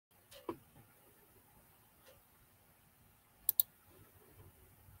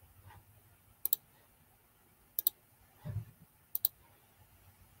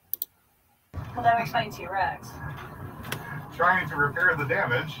That would explain T-Rex. Trying to repair the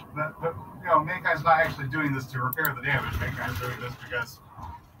damage, but you know, mankind's not actually doing this to repair the damage. Mankind's doing this because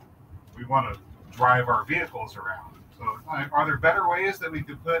we want to drive our vehicles around. So, are there better ways that we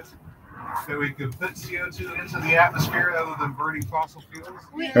could put CO2 into the atmosphere other than burning fossil fuels?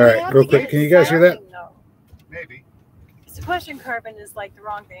 All right, real quick, can you guys hear that? No. Maybe. Sequestering carbon is like the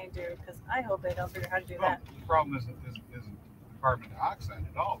wrong thing to do, because I hope they don't figure out how to do that. The problem isn't carbon dioxide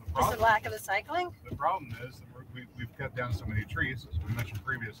at all. It's the lack of recycling. The problem is that we've cut down so many trees, as we mentioned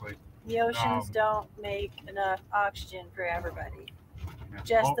previously. The oceans don't make enough oxygen for everybody.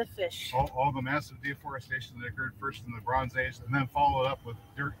 Just the fish. All the massive deforestation that occurred first in the Bronze Age, and then followed up with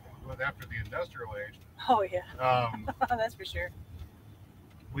after the Industrial Age. Oh yeah, that's for sure.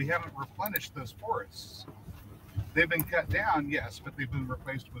 We haven't replenished those forests. They've been cut down, yes, but they've been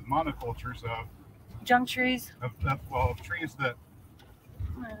replaced with monocultures of junk trees. Of trees that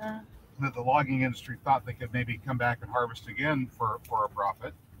the logging industry thought they could maybe come back and harvest again for a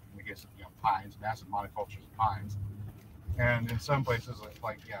profit. I guess, you know, pines, massive monocultures of pines, and in some places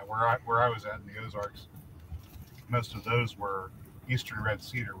like where I was at in the Ozarks, most of those were eastern red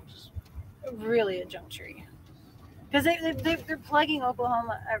cedar, which is really a junk tree, because they're plugging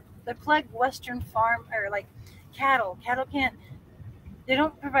Oklahoma. They plug western farm or like cattle. Cattle can't. They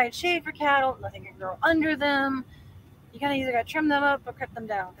don't provide shade for cattle. Nothing can grow under them. You kind of either got to trim them up or cut them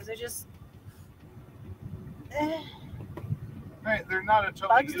down, because they're just. Right, they're not a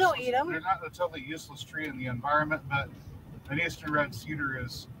totally bugs useless, don't eat them. They're not a totally useless tree in the environment, but an eastern red cedar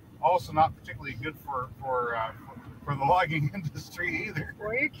is also not particularly good for the logging industry either.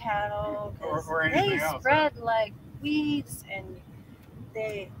 Or your cattle, or anything they else. spread like weeds, and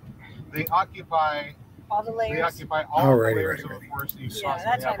they occupy all the layers. They occupy all the layers of the forest that you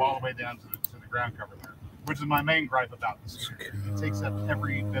that's have all the way down to the ground cover there, which is my main gripe about this. It takes up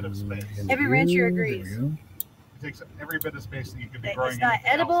every bit of space. Every rancher agrees. It takes up every bit of space that you could be growing. It's not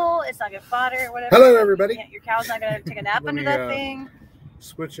edible. Else. It's not good fodder. Whatever. Hello, everybody. Your cow's not going to take a nap under that thing.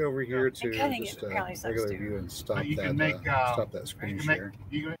 Switch over here to just regular too. view and stop that screen share.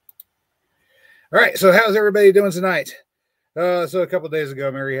 All right, so how's everybody doing tonight? So a couple of days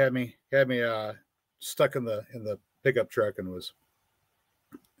ago, Mary had me stuck in the pickup truck and was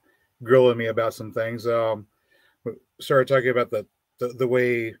grilling me about some things. Started talking about the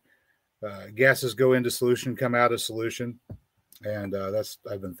way gases go into solution, come out of solution, and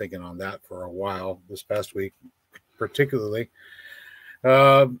I've been thinking on that for a while. This past week, particularly.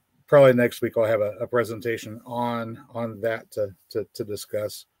 Probably next week I'll have a presentation on that to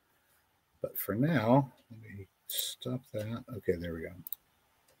discuss. But for now, let me stop that. Okay, there we go.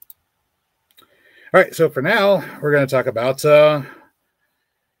 All right, so for now, we're going to talk about what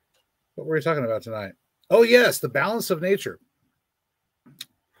were we talking about tonight? Oh, yes, the balance of nature.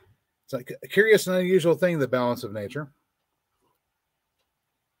 It's like a curious and unusual thing, the balance of nature.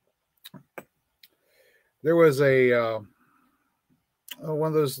 There was one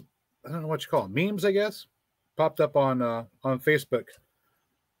of those, I don't know what you call them, memes, I guess, popped up on Facebook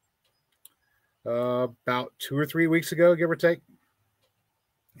about 2 or 3 weeks ago, give or take.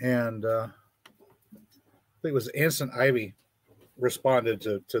 And I think it was Instant Ivy responded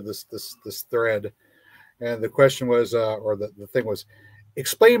to this thread, and the question was, or the thing was,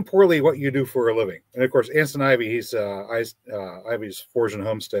 explain poorly what you do for a living. And of course, Instant Ivy, he's Ivy's Forge and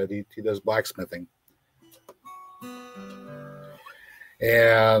Homestead. He does blacksmithing.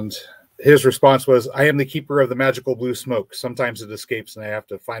 And his response was, I am the keeper of the magical blue smoke. Sometimes it escapes and I have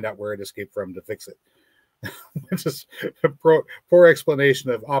to find out where it escaped from to fix it. Which is a poor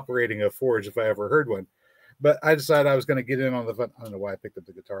explanation of operating a forge if I ever heard one. But I decided I was going to get in on the fun. I don't know why I picked up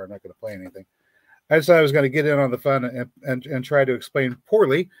the guitar. I'm not going to play anything. I decided I was going to get in on the fun and try to explain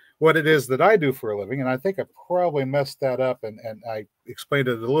poorly what it is that I do for a living. And I think I probably messed that up, and I explained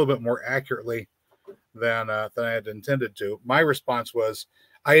it a little bit more accurately than I had intended to. My response was,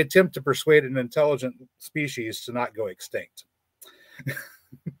 I attempt to persuade an intelligent species to not go extinct.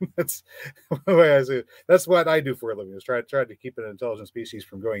 That's the way I say it. That's what I do for a living, is try to keep an intelligent species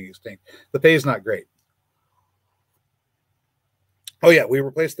from going extinct. The pay is not great. Oh yeah, we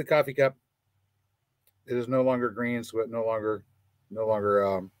replaced the coffee cup. It is no longer green, so it no longer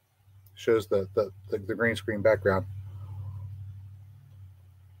shows the green screen background.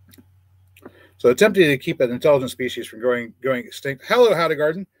 So attempting to keep an intelligent species from going extinct. Hello, Howdy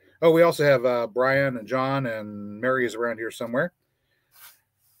Garden. Oh, we also have Brian and John and Mary is around here somewhere.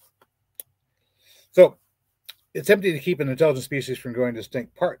 So attempting to keep an intelligent species from going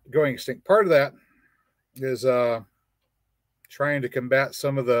extinct. Part of that is trying to combat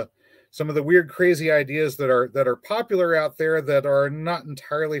some of the some of the weird, crazy ideas that are popular out there that are not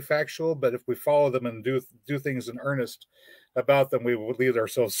entirely factual, but if we follow them and do things in earnest about them, we will lead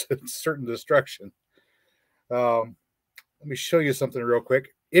ourselves to certain destruction. Let me show you something real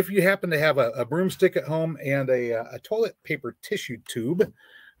quick. If you happen to have a broomstick at home and a toilet paper tissue tube,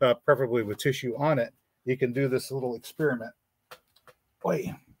 preferably with tissue on it, you can do this little experiment.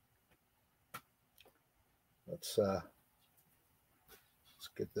 Wait. Let's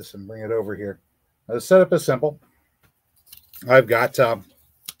get this and bring it over here. Now, the setup is simple. I've got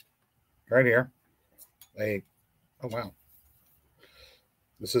right here oh wow,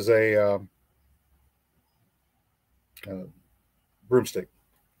 this is a broomstick,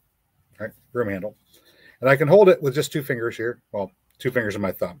 right? Broom handle, and I can hold it with just 2 fingers here. Well, 2 fingers and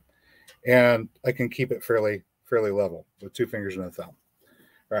my thumb, and I can keep it fairly level with 2 fingers and a thumb.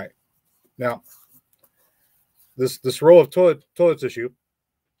 All right, now this roll of toilet tissue,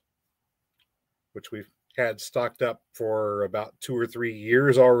 which we've had stocked up for about 2 or 3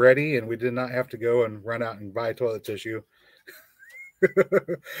 years already, and we did not have to go and run out and buy toilet tissue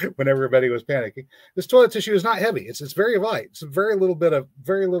when everybody was panicking. This toilet tissue is not heavy. It's very light. It's very little bit of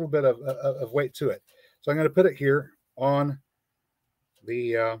weight to it. So I'm going to put it here on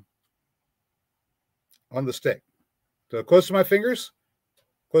the stick. So close to my fingers,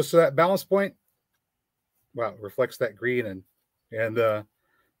 close to that balance point. Wow, it reflects that green and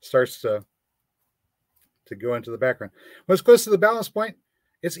starts to go into the background. When it's close to the balance point,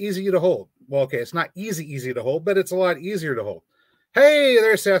 it's easy to hold. Well, okay, it's not easy to hold, but it's a lot easier to hold. Hey,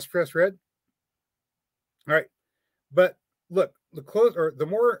 there's Sasspress Red. All right, but look, the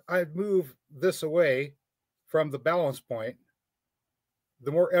more I move this away from the balance point,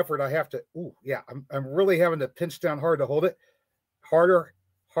 the more effort I have to. Ooh, yeah, I'm really having to pinch down hard to hold it. Harder.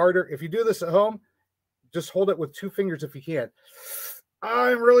 If you do this at home, just hold it with 2 fingers if you can.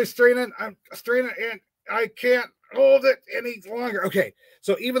 I'm really straining. I'm straining, and I can't hold it any longer. Okay,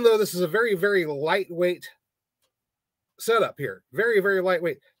 so even though this is a very, very lightweight setup here, very, very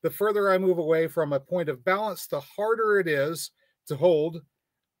lightweight, the further I move away from a point of balance, the harder it is to hold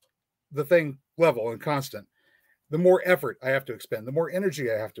the thing level and constant. The more effort I have to expend, the more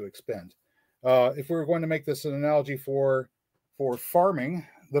energy I have to expend. If we were going to make this an analogy for farming,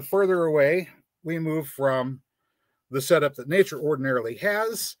 the further away we move from the setup that nature ordinarily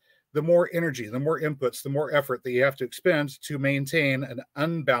has, the more energy, the more inputs, the more effort that you have to expend to maintain an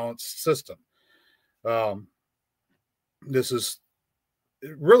unbalanced system. This is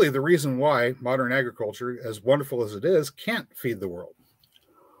really the reason why modern agriculture, as wonderful as it is, can't feed the world.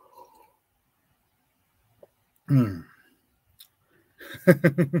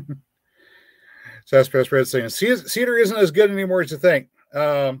 Sasspress Red saying cedar isn't as good anymore as you think.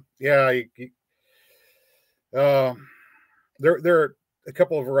 Yeah, there are a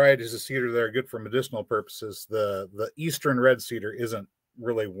couple of varieties of cedar that are good for medicinal purposes. The eastern red cedar isn't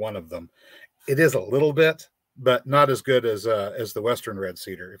really one of them. It is a little bit, but not as good as the western red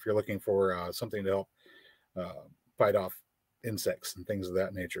cedar if you're looking for something to help fight off insects and things of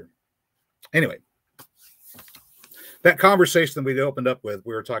that nature. Anyway, that conversation that we opened up with,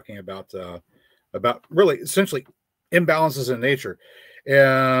 we were talking about really essentially imbalances in nature,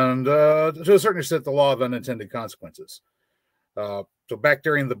 and to a certain extent, the law of unintended consequences. So back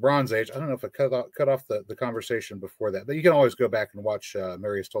during the Bronze Age, I don't know if I cut off the conversation before that, but you can always go back and watch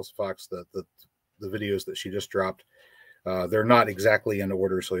Marius Tulsa Fox, the videos that she just dropped. They're not exactly in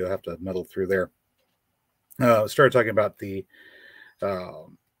order, so you'll have to muddle through there. Started talking about the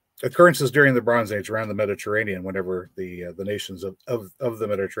occurrences during the Bronze Age around the Mediterranean, whenever the nations of the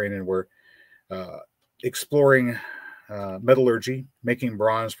Mediterranean were exploring metallurgy, making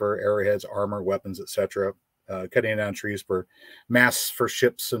bronze for arrowheads, armor, weapons, etc., cutting down trees for masts for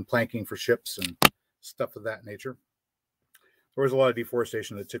ships and planking for ships and stuff of that nature. There was a lot of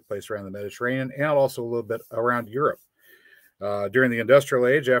deforestation that took place around the Mediterranean and also a little bit around Europe. During the Industrial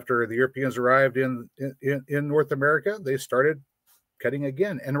Age, after the Europeans arrived in North America, they started cutting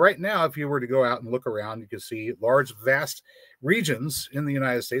again. And right now, if you were to go out and look around, you can see large, vast regions in the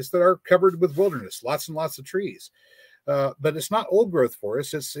United States that are covered with wilderness, lots and lots of trees. But it's not old growth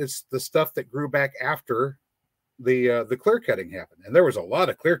forest. It's the stuff that grew back after the clear cutting happened. And there was a lot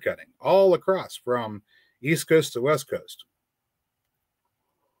of clear cutting all across from East Coast to West Coast.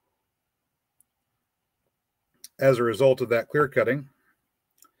 As a result of that clear cutting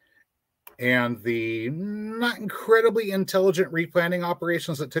and the not incredibly intelligent replanting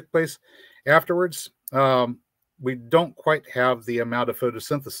operations that took place afterwards, we don't quite have the amount of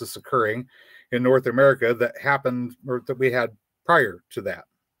photosynthesis occurring in North America that happened or that we had prior to that,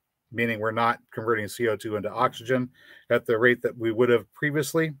 meaning we're not converting CO2 into oxygen at the rate that we would have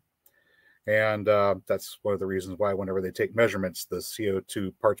previously. And that's one of the reasons why whenever they take measurements, the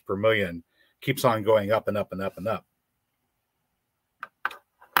CO2 parts per million keeps on going up and up and up and up.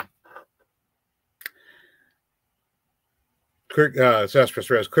 Saspras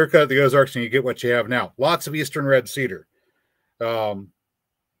Res, clear cut the Ozarks and you get what you have now. Lots of Eastern red cedar. The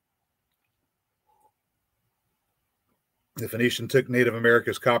Phoenician took Native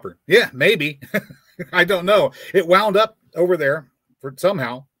America's copper. Yeah, maybe. I don't know. It wound up over there for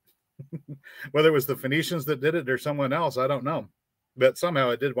somehow. Whether it was the Phoenicians that did it or someone else, I don't know. But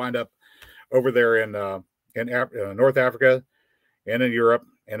somehow it did wind up over there in North Africa and in Europe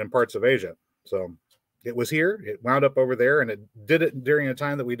and in parts of Asia. So it was here, it wound up over there, and it did it during a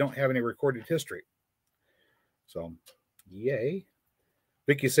time that we don't have any recorded history. So, yay.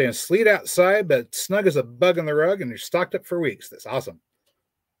 Vicky's saying, sleet outside, but snug as a bug in the rug, and you're stocked up for weeks. That's awesome.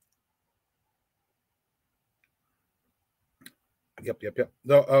 Yep.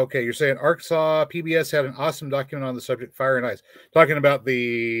 Okay, you're saying Arkansas PBS had an awesome document on the subject, Fire and Ice. Talking about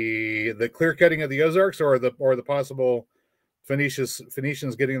the clear cutting of the Ozarks, or the possible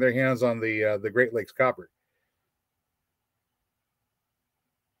Phoenicians getting their hands on the Great Lakes copper.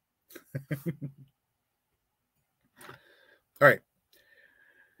 All right.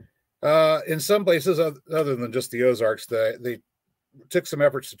 In some places other than just the Ozarks, they took some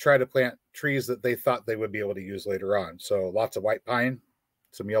efforts to try to plant trees that they thought they would be able to use later on. So lots of white pine,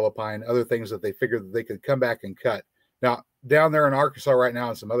 some yellow pine, other things that they figured that they could come back and cut. Now, down there in Arkansas right now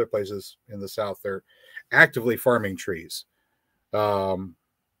and some other places in the South, they're actively farming trees,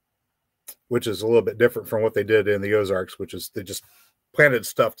 which is a little bit different from what they did in the Ozarks, which is they just planted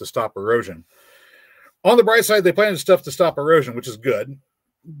stuff to stop erosion. On the bright side, they planted stuff to stop erosion, which is good.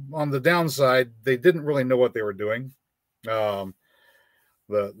 On the downside, they didn't really know what they were doing. The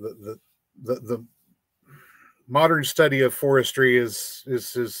modern study of forestry is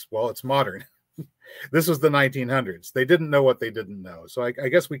well, it's modern. This was the 1900s. They didn't know what they didn't know. So I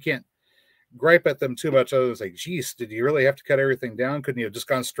guess we can't gripe at them too much other than say, geez, did you really have to cut everything down? Couldn't you have just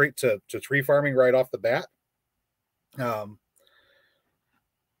gone straight to tree farming right off the bat? Pine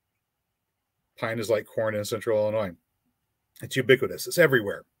is like corn in central Illinois. It's ubiquitous. It's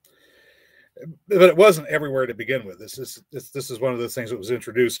everywhere. But it wasn't everywhere to begin with. This is one of those things that was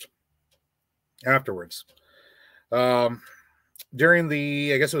introduced afterwards. During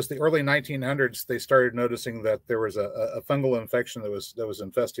I guess it was the early 1900s, they started noticing that there was a fungal infection that was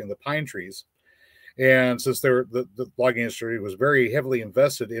infesting the pine trees. And since the logging industry was very heavily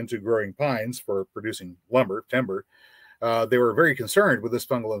invested into growing pines for producing timber, they were very concerned with this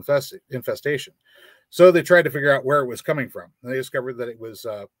fungal infestation. So they tried to figure out where it was coming from. And they discovered that it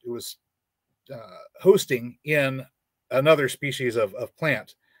was hosting in another species of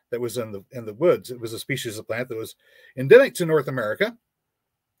plant that was in the woods. It was a species of plant that was endemic to North America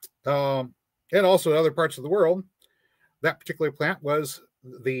and also other parts of the world. That particular plant was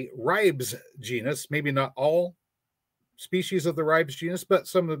the Ribes genus. Maybe not all species of the Ribes genus, but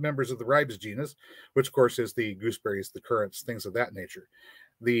some of the members of the Ribes genus, which of course is the gooseberries, the currants, things of that nature.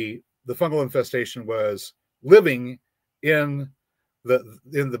 The fungal infestation was living in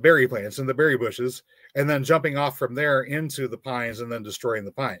the berry plants, in the berry bushes, and then jumping off from there into the pines and then destroying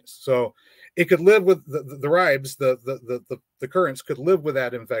the pines. So it could live with the Ribes, the currants could live with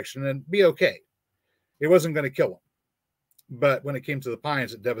that infection and be okay. It wasn't going to kill them. But when it came to the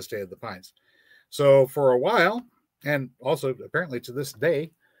pines, it devastated the pines. So for a while, and also apparently to this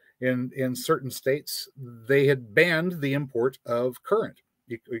day, in certain states, they had banned the import of currant.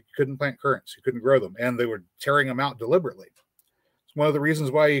 You couldn't plant currants. You couldn't grow them. And they were tearing them out deliberately. It's one of the reasons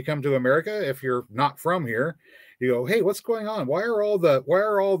why you come to America. If you're not from here, you go, hey, what's going on? Why are all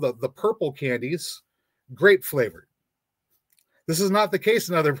the purple candies grape flavored? This is not the case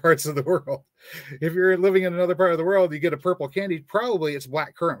in other parts of the world. If you're living in another part of the world, you get a purple candy, probably it's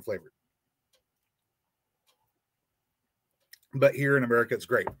black currant flavored. But here in America, it's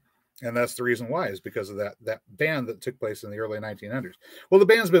grape. And that's the reason why, is because of that ban that took place in the early 1900s. Well, the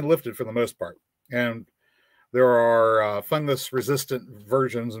ban's been lifted for the most part. And there are fungus-resistant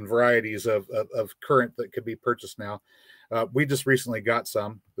versions and varieties of currant that could be purchased now. We just recently got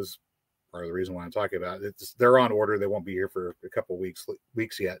some. This is part of the reason why I'm talking about it. They're on order. They won't be here for a couple weeks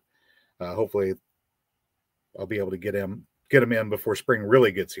yet. Hopefully, I'll be able to get them in before spring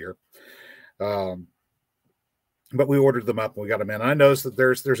really gets here. But we ordered them up and we got them in. I noticed that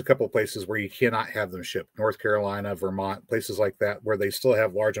there's a couple of places where you cannot have them shipped. North Carolina, Vermont, places like that, where they still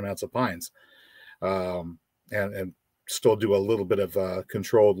have large amounts of pines, and still do a little bit of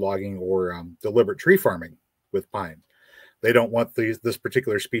controlled logging or deliberate tree farming with pine. They don't want this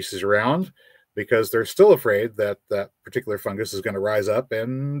particular species around. because they're still afraid that that particular fungus is going to rise up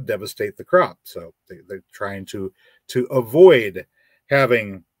and devastate the crop. So they're trying to avoid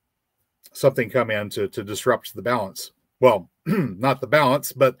having something come in to disrupt the balance. Well, not the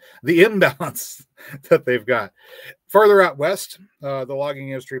balance, but the imbalance that they've got. Farther out west, the logging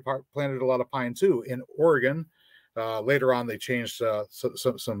industry planted a lot of pine too. In Oregon, later on they changed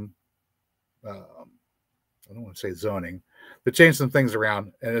some I don't want to say zoning, but changed some things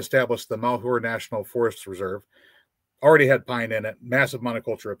around and established the Malheur National Forest Reserve. Already had pine in it, massive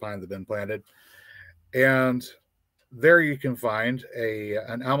monoculture of pine that had been planted. And there you can find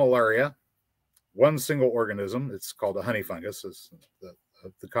an Armillaria, one single organism. It's called a honey fungus, is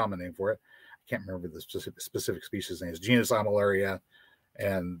the common name for it. I can't remember the specific species names. Genus Armillaria,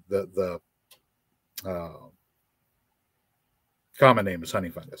 and the common name is honey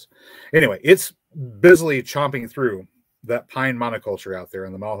fungus. Anyway, it's busily chomping through that pine monoculture out there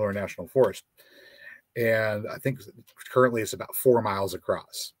in the Malheur National Forest. And I think currently it's about 4 miles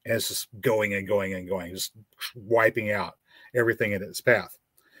across. And it's just going and going and going, just wiping out everything in its path.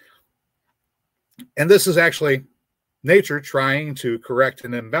 And this is actually nature trying to correct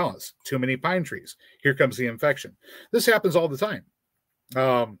an imbalance. Too many pine trees. Here comes the infection. This happens all the time.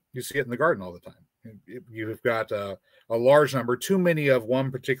 You see it in the garden all the time. You've got a large number, too many of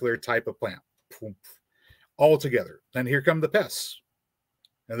one particular type of plant, all together. And here come the pests.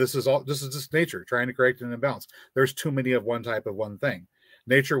 And this is just nature trying to correct an imbalance. There's too many of one type of one thing.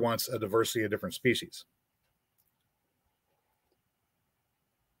 Nature wants a diversity of different species.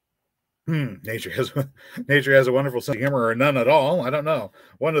 Nature has a wonderful sense of humor, or none at all. I don't know.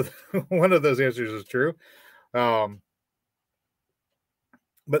 One of those answers is true. But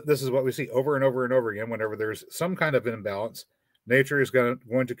this is what we see over and over and over again. Whenever there's some kind of imbalance, nature is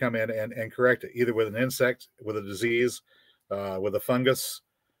going to come in and correct it, either with an insect, with a disease, with a fungus,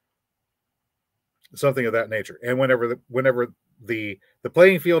 something of that nature. And whenever the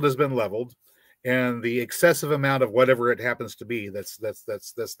playing field has been leveled, and the excessive amount of whatever it happens to be that's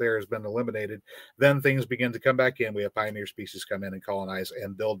there has been eliminated, then things begin to come back in. We have pioneer species come in and colonize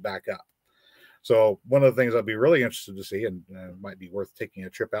and build back up. So one of the things I'd be really interested to see, and it might be worth taking a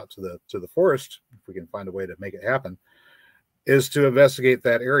trip out to the forest, if we can find a way to make it happen, is to investigate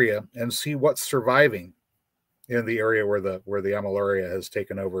that area and see what's surviving in the area where the Armillaria has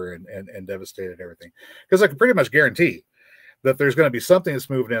taken over and devastated everything. Because I can pretty much guarantee that there's going to be something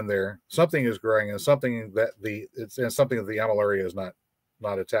that's moved in there, something is growing, and something that the Armillaria is not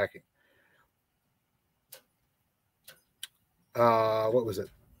attacking. What was it?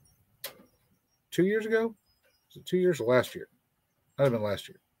 2 years ago? Was it 2 years or last year? Might have been last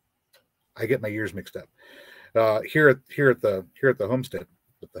year. I get my years mixed up. Here at the homestead,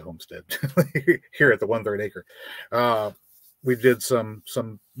 here at the 1/3 acre, we did some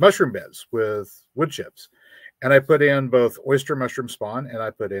mushroom beds with wood chips. And I put in both oyster mushroom spawn and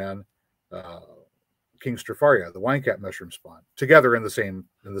I put in King Stropharia, the wine cap mushroom spawn, together in the same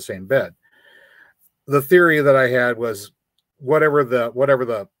bed. The theory that I had was whatever the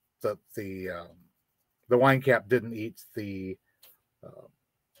wine cap didn't eat, the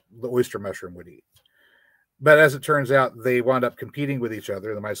oyster mushroom would eat. But as it turns out, they wound up competing with each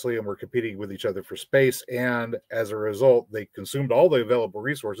other. The mycelium were competing with each other for space. And as a result, they consumed all the available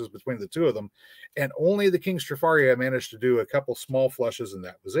resources between the two of them. And only the King Stropharia managed to do a couple small flushes, and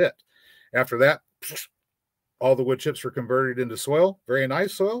that was it. After that, all the wood chips were converted into soil. Very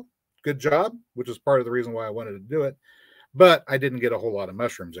nice soil. Good job, which is part of the reason why I wanted to do it. But I didn't get a whole lot of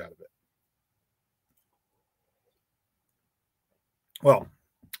mushrooms out of it. Well,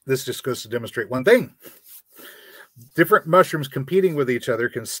 this just goes to demonstrate one thing. Different mushrooms competing with each other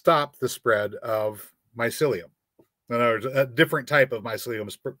can stop the spread of mycelium. In other words, a different type of mycelium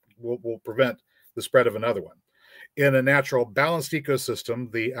will prevent the spread of another one. In a natural balanced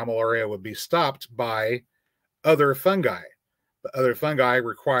ecosystem, the Armillaria would be stopped by other fungi. The other fungi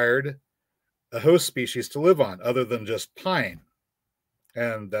required a host species to live on other than just pine.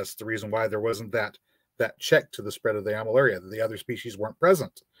 And that's the reason why there wasn't that check to the spread of the Armillaria. The other species weren't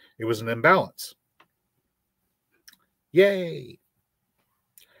present. It was an imbalance. Yay.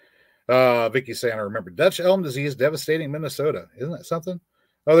 Vicky's saying, I remember Dutch elm disease devastating Minnesota. Isn't that something?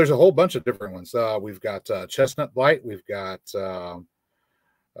 Oh, there's a whole bunch of different ones. We've got chestnut blight. We've got the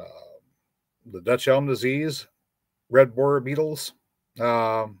Dutch elm disease, red borer beetles.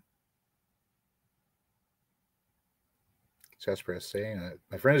 Sasspress saying,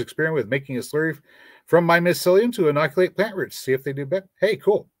 my friend is experimenting with making a slurry from my mycelium to inoculate plant roots. See if they do better. Hey,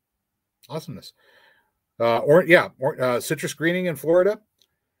 cool. Awesomeness. Citrus greening in Florida.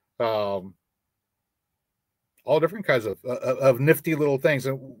 all different kinds of nifty little things.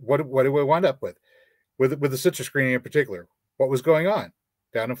 And what do we wind up with the citrus screening in particular? What was going on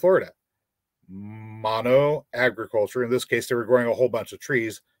down in Florida? Mono agriculture. In this case, they were growing a whole bunch of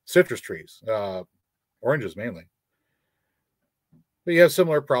trees, citrus trees, oranges mainly. But you have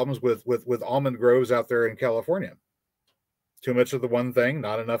similar problems with almond groves out there in California. Too much of the one thing,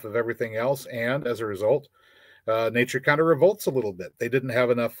 not enough of everything else, and as a result, nature kind of revolts a little bit. They didn't have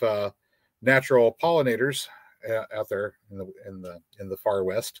enough natural pollinators out there in the far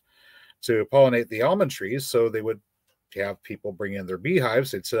west to pollinate the almond trees, so they would have people bring in their beehives.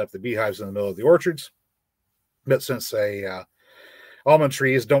 They'd set up the beehives in the middle of the orchards. But since almond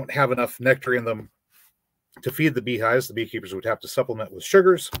trees don't have enough nectar in them to feed the beehives, the beekeepers would have to supplement with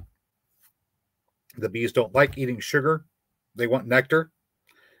sugars. The bees don't like eating sugar. They want nectar.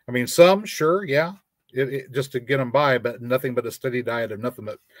 I mean, some, sure, yeah, just to get them by, but nothing but a steady diet of nothing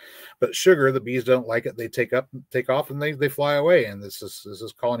but sugar. The bees don't like it. They take off, and they fly away. And this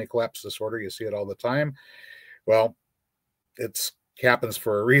is colony collapse disorder. You see it all the time. Well, it happens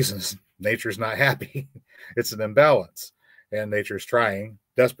for a reason. Nature's not happy. It's an imbalance, and nature's trying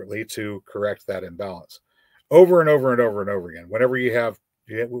desperately to correct that imbalance over and over and over and over again. Whenever you have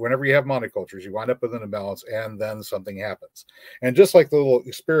monocultures, you wind up with an imbalance, and then something happens. And just like the little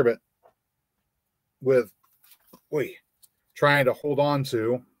experiment with trying to hold on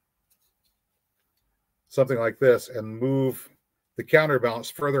to something like this and move the counterbalance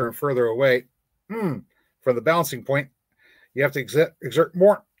further and further away from the balancing point, you have to exert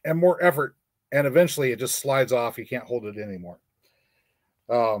more and more effort, and eventually it just slides off. You can't hold it anymore.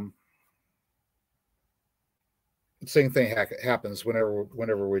 Same thing happens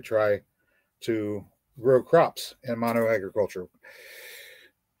whenever we try to grow crops in monoagriculture.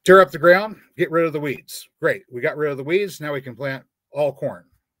 Tear up the ground, get rid of the weeds. Great, we got rid of the weeds. Now we can plant all corn.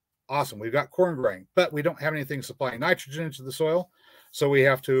 Awesome, we've got corn growing, but we don't have anything supplying nitrogen into the soil, so we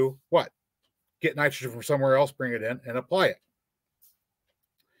have to get nitrogen from somewhere else, bring it in, and apply it.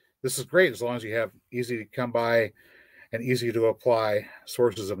 This is great as long as you have easy to come by and easy to apply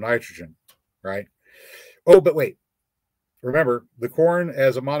sources of nitrogen, right? Oh, but wait. Remember, the corn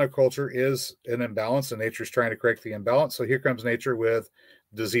as a monoculture is an imbalance, and nature's trying to correct the imbalance. So here comes nature with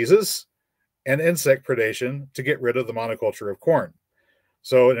diseases and insect predation to get rid of the monoculture of corn.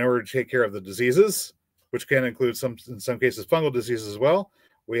 So in order to take care of the diseases, which can include in some cases fungal diseases as well,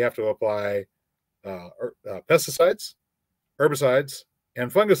 we have to apply pesticides, herbicides,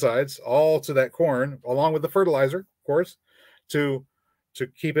 and fungicides all to that corn, along with the fertilizer, of course, to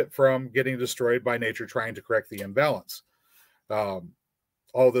keep it from getting destroyed by nature trying to correct the imbalance.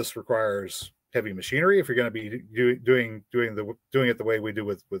 All this requires heavy machinery. If you're going to be doing it the way we do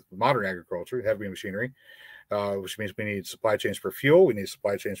with modern agriculture, heavy machinery, which means we need supply chains for fuel, we need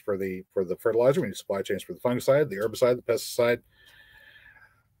supply chains for the fertilizer, we need supply chains for the fungicide, the herbicide, the pesticide.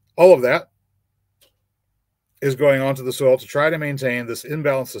 All of that is going onto the soil to try to maintain this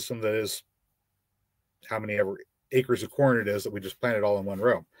imbalanced system that is how many ever acres of corn it is that we just planted all in one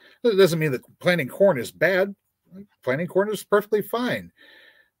row. It doesn't mean that planting corn is bad. Planting corn is perfectly fine.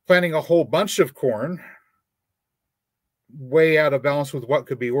 Planting a whole bunch of corn way out of balance with what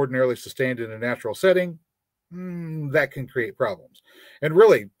could be ordinarily sustained in a natural setting, that can create problems. And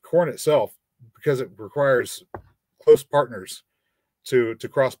really, corn itself, because it requires close partners to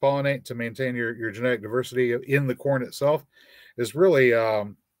cross-pollinate, to maintain your genetic diversity in the corn itself, is really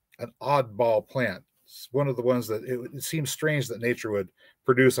an oddball plant. It's one of the ones that it seems strange that nature would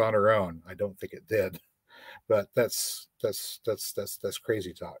produce on her own. I don't think it did. But that's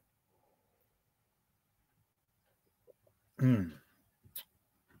crazy talk.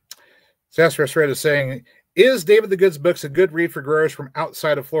 Sassafras Red is saying, is David the Good's books a good read for growers from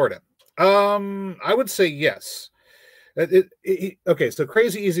outside of Florida? I would say yes. Okay, so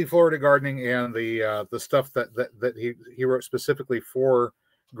Crazy Easy Florida Gardening and the stuff that he wrote specifically for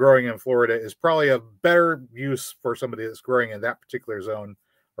growing in Florida is probably a better use for somebody that's growing in that particular zone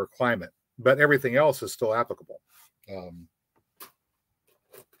or climate. But everything else is still applicable.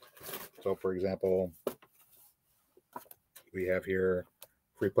 So, for example, we have here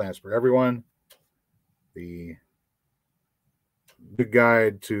Free Plants for Everyone, the Good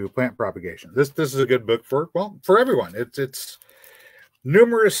Guide to Plant Propagation. This is a good book for everyone. It's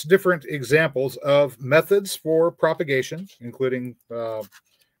numerous different examples of methods for propagation, including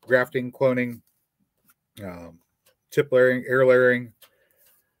grafting, cloning, tip layering, air layering,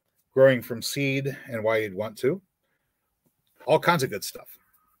 growing from seed, and why you'd want to. All kinds of good stuff.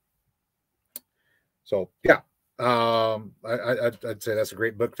 So, yeah, I'd say that's a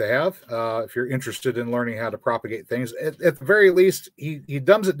great book to have if you're interested in learning how to propagate things. At the very least, he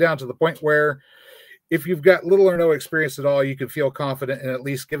dumbs it down to the point where if you've got little or no experience at all, you can feel confident in at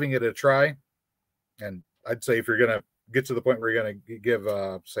least giving it a try. And I'd say if you're going to get to the point where you're going to give,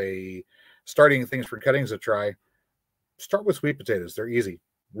 say, starting things for cuttings a try, start with sweet potatoes. They're easy.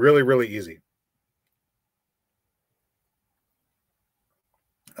 Really, really easy.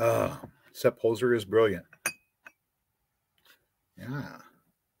 Sepp Holzer is brilliant. Yeah.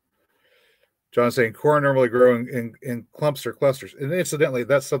 John's saying corn normally grow in clumps or clusters. And incidentally,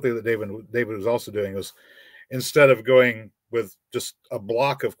 that's something that David was also doing, was instead of going with just a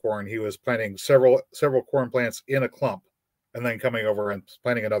block of corn, he was planting several corn plants in a clump and then coming over and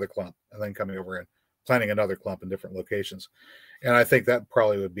planting another clump and then coming over and planting another clump in different locations. And I think that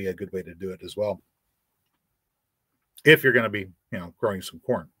probably would be a good way to do it as well, if you're going to be, growing some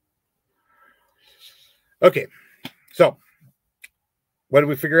corn. Okay, so what did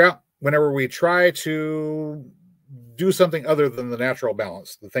we figure out? Whenever we try to do something other than the natural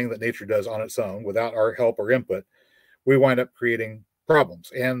balance, the thing that nature does on its own without our help or input, we wind up creating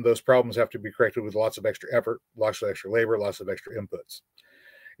problems. And those problems have to be corrected with lots of extra effort, lots of extra labor, lots of extra inputs.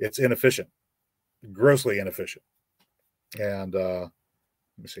 It's inefficient, grossly inefficient. And let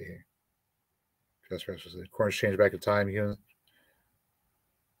me see here. Corn's changed back in time.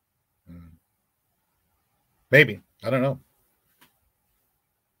 Maybe. I don't know.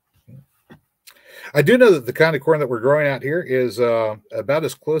 I do know that the kind of corn that we're growing out here is about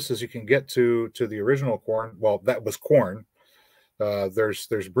as close as you can get to the original corn. Well, that was corn.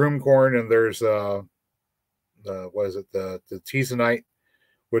 There's broom corn, and there's what is it, the Teasonite,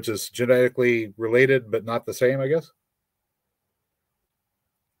 which is genetically related but not the same, I guess.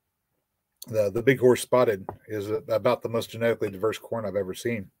 The Big Horse Spotted is about the most genetically diverse corn I've ever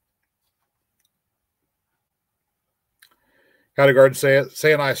seen. Garden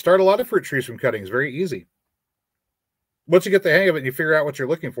saying I start a lot of fruit trees from cuttings. Very easy. Once you get the hang of it and you figure out what you're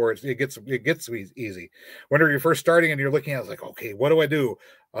looking for, it gets easy. Whenever you're first starting and you're looking at it, it's like, okay, what do I do?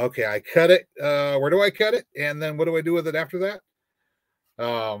 Okay, I cut it. Where do I cut it? And then what do I do with it after that?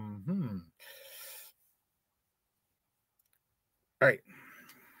 All right.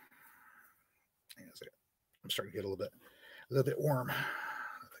 I'm starting to get a little bit warm. I'm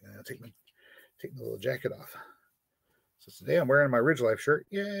going to take my little jacket off. So today I'm wearing my Ridge Life shirt.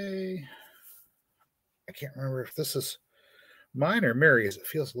 Yay. I can't remember if this is mine or Mary's. It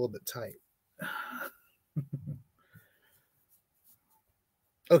feels a little bit tight.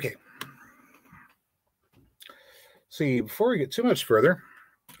 Okay. See, before we get too much further,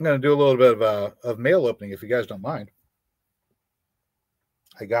 I'm going to do a little bit of mail opening, if you guys don't mind.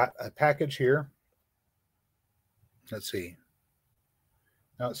 I got a package here. Let's see.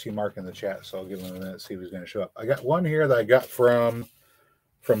 I don't see Mark in the chat, so I'll give him a minute to see if he's going to show up. I got one here that I got from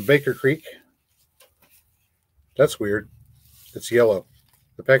Baker Creek. That's weird. It's yellow.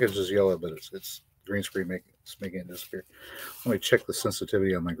 The package is yellow, but it's green screen making it disappear. Let me check the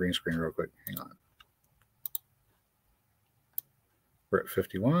sensitivity on my green screen real quick. Hang on. We're at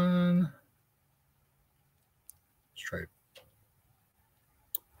 51. Let's try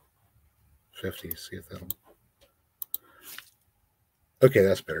 50. See if that'll. Okay,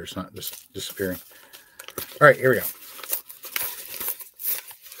 that's better. It's not just disappearing. All right, here we go.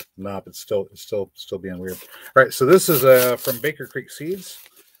 Nope, it's still being weird. All right, so this is from Baker Creek Seeds.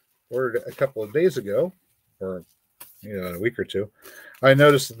 Ordered a couple of days ago, or a week or two. I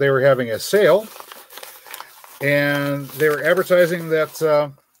noticed that they were having a sale, and they were advertising that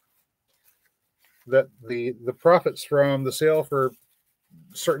that the profits from the sale for a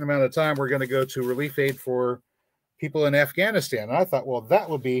certain amount of time were going to go to relief aid for people in Afghanistan. And I thought, well, that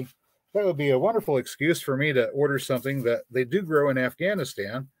would be a wonderful excuse for me to order something that they do grow in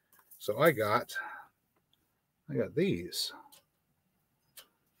Afghanistan. So I got these.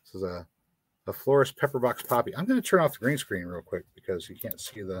 This is a Florist Pepperbox Poppy. I'm going to turn off the green screen real quick because you can't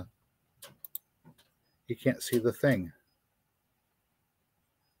see the thing.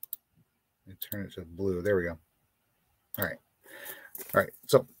 Let me turn it to blue. There we go. All right.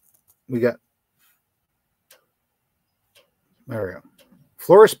 So we got. There we go.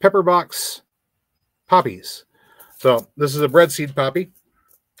 Florist Pepperbox Poppies. So this is a bread seed poppy.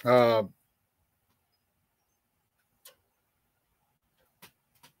 That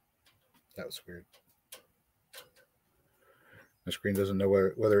was weird. My screen doesn't know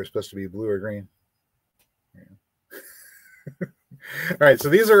whether it's supposed to be blue or green. Yeah. All right, so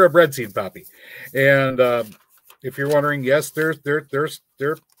these are a bread seed poppy, and if you're wondering, yes, they're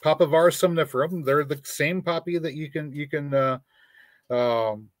Papaver somniferum. They're the same poppy that you can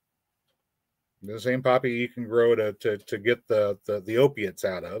the same poppy you can grow to get the opiates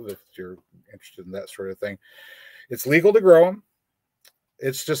out of if you're interested in that sort of thing. It's legal to grow them.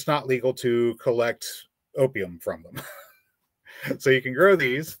 It's just not legal to collect opium from them. So you can grow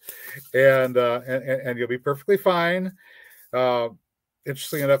these, and you'll be perfectly fine.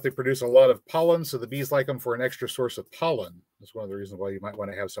 Interestingly enough, they produce a lot of pollen, so the bees like them for an extra source of pollen. That's one of the reasons why you might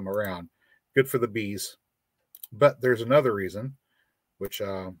want to have some around. Good for the bees. But there's another reason, which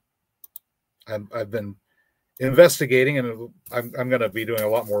I've been investigating, and I'm going to be doing a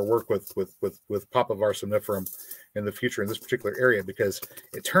lot more work with Papaver somniferum in the future in this particular area, because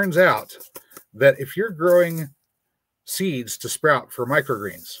it turns out that if you're growing seeds to sprout for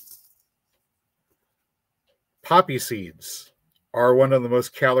microgreens, poppy seeds are one of the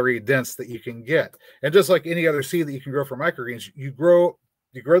most calorie dense that you can get. And just like any other seed that you can grow for microgreens, you grow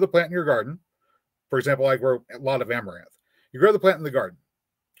the plant in your garden. For example, I grow a lot of amaranth. You grow the plant in the garden.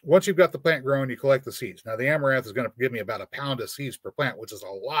 Once you've got the plant grown, you collect the seeds. Now, the amaranth is going to give me about 1 pound of seeds per plant, which is a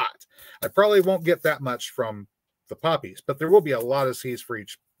lot. I probably won't get that much from the poppies, but there will be a lot of seeds for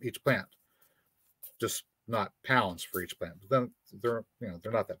each plant. Just not pounds for each plant. But then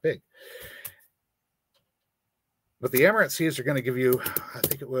they're not that big. But the amaranth seeds are going to give you, I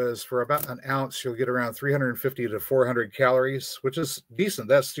think it was for about 1 ounce, you'll get around 350 to 400 calories, which is decent.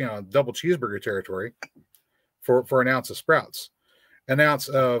 That's, double cheeseburger territory for 1 ounce of sprouts. 1 ounce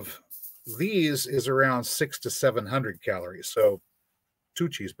of these is around 600 to 700 calories. So 2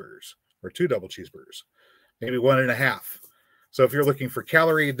 cheeseburgers or 2 double cheeseburgers, maybe 1.5. So if you're looking for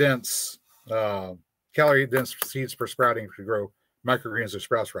calorie dense seeds for sprouting to grow microgreens or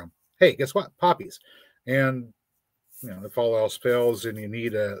sprouts from, hey, guess what? Poppies. And if all else fails and you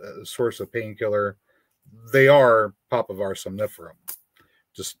need a source of painkiller, they are Papaver somniferum.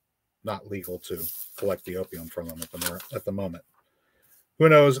 Just not legal to collect the opium from them at the moment. Who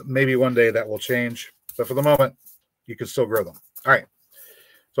knows? Maybe one day that will change. But for the moment, you can still grow them. All right.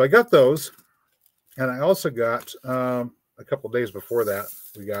 So I got those. And I also got, a couple of days before that,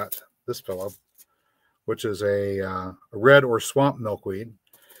 we got this fellow, which is a red or swamp milkweed.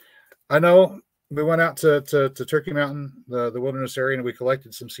 I know we went out to Turkey Mountain, the wilderness area, and we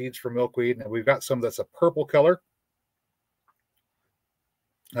collected some seeds for milkweed. And we've got some that's a purple color.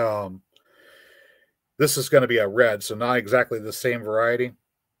 This is going to be a red, so not exactly the same variety.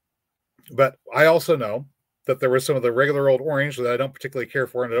 But I also know that there was some of the regular old orange that I don't particularly care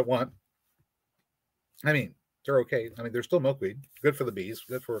for and I don't want. I mean, they're okay. I mean, they're still milkweed. Good for the bees.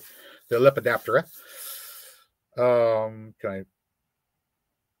 Good for the Lepidoptera.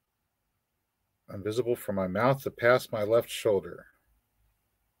 I'm visible from my mouth to past my left shoulder.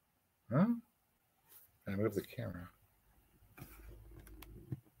 Huh? I move the camera.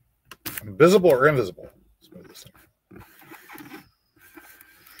 I'm visible or invisible? Let's move this thing.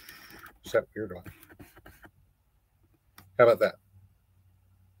 Is that weird one? How about that?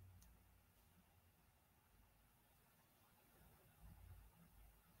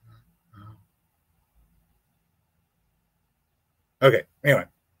 Okay. Anyway,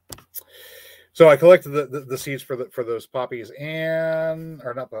 so I collected the seeds for those poppies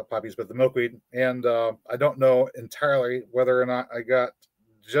or not poppies, but the milkweed, and I don't know entirely whether or not I got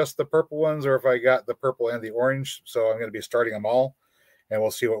just the purple ones or if I got the purple and the orange. So I'm going to be starting them all, and we'll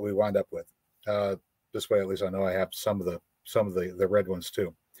see what we wind up with. This way, at least I know I have some of the red ones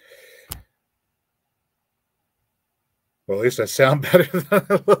too. Well, at least I sound better than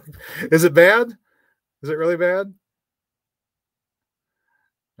I look. Is it bad? Is it really bad?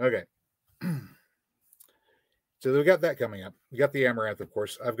 Okay. So we got that coming up. We got the amaranth, of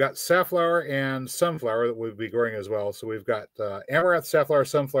course. I've got safflower and sunflower that we'll be growing as well. So we've got amaranth, safflower,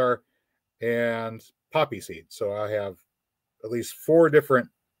 sunflower, and poppy seed. So I have at least 4 different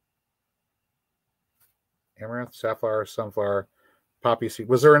amaranth, safflower, sunflower, poppy seed.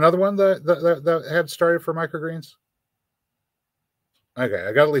 Was there another one that had started for microgreens? Okay,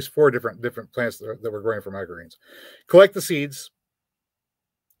 I got at least 4 different plants that were growing for microgreens. Collect the seeds.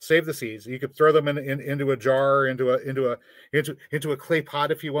 Save the seeds. You could throw them into a jar, into a clay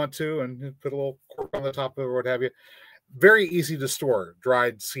pot if you want to, and put a little cork on the top of it or what have you. Very easy to store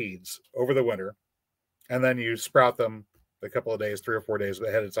dried seeds over the winter, and then you sprout them a couple of days, 3 or 4 days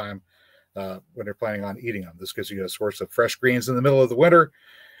ahead of time when you're planning on eating them. This gives you a source of fresh greens in the middle of the winter,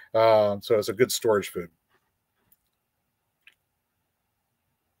 so it's a good storage food.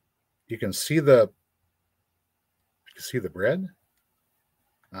 You can see the bread.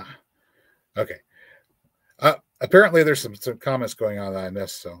 Okay. Apparently there's some comments going on that I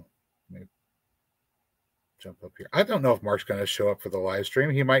missed, so let me jump up here. I don't know if Mark's going to show up for the live stream.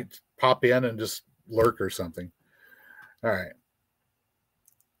 He might pop in and just lurk or something. All right.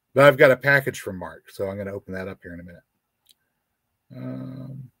 But I've got a package from Mark, so I'm going to open that up here in a minute.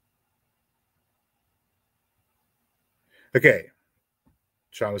 Okay.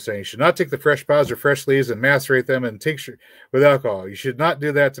 Sean was saying, you should not take the fresh pods or fresh leaves and macerate them in tincture with alcohol. You should not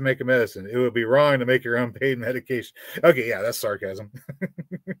do that to make a medicine. It would be wrong to make your own pain medication. Okay, yeah, that's sarcasm.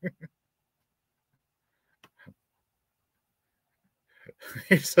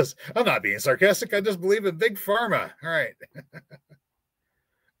 He says, I'm not being sarcastic. I just believe in big pharma. All right.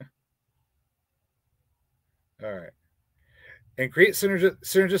 All right. And create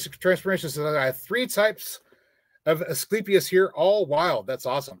synergistic transformations. So I have 3 types of Asclepias here, all wild. That's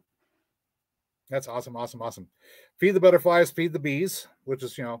awesome. That's awesome, awesome, awesome. Feed the butterflies, feed the bees, which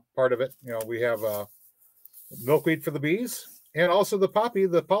is, part of it. We have milkweed for the bees, and also the poppy,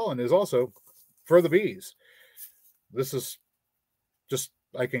 the pollen is also for the bees. This is just,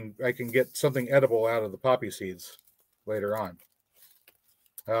 I can get something edible out of the poppy seeds later on.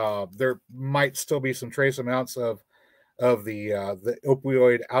 There might still be some trace amounts of the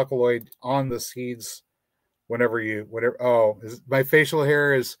opioid alkaloid on the seeds my facial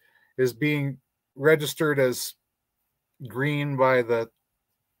hair is being registered as green by the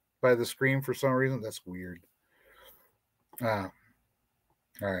screen for some reason. That's weird. All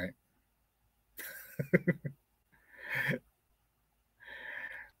right.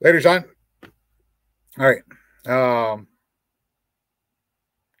 Later, John. All right.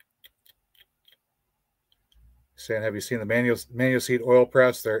 Saying, have you seen the manual seed oil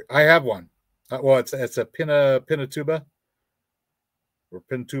press? There, I have one. Well, it's a Pinatuba or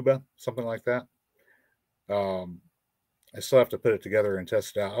Pintuba, something like that. I still have to put it together and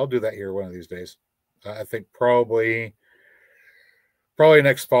test it out. I'll do that here one of these days. I think probably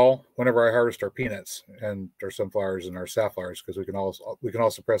next fall, whenever I harvest our peanuts and our sunflowers and our safflowers, because we can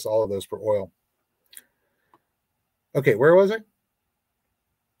also press all of those for oil. Okay, where was I?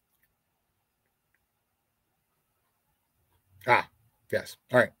 Yes.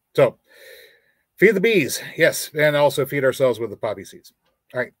 All right. So feed the bees, yes, and also feed ourselves with the poppy seeds.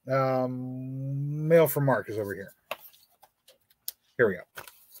 All right. Mail from Mark is over here. Here we go.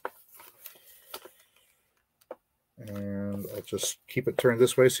 And I'll just keep it turned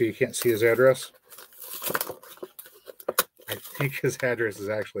this way so you can't see his address. I think his address is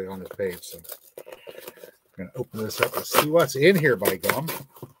actually on his page. So I'm going to open this up and see what's in here, by gum.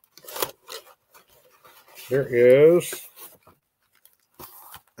 There is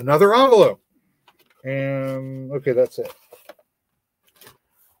another envelope. And okay, that's it.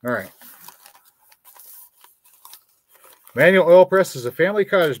 All right. Manual oil press is a family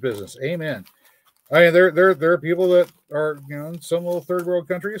cottage business. Amen. I mean, there are people that are, in some little third world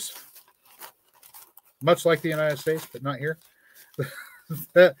countries, much like the United States, but not here,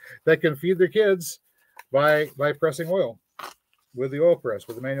 that can feed their kids by pressing oil with the oil press,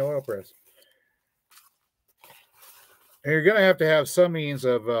 with the manual oil press. And you're going to have some means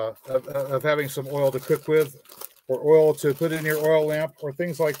of having some oil to cook with, or oil to put in your oil lamp, or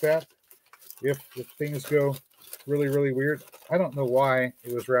things like that. If things go really, really weird. I don't know why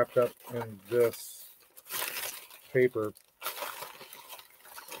it was wrapped up in this paper.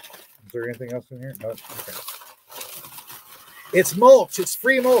 Is there anything else in here? No. Okay. It's mulch. It's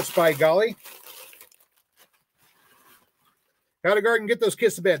free mulch, by golly. How to garden, get those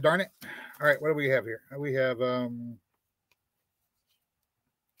kids to bed, darn it. All right, what do we have here? We have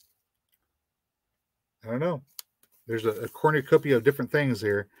I don't know. There's a cornucopia of different things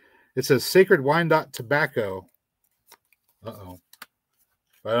here. It says Sacred Wine Tobacco. Uh-oh.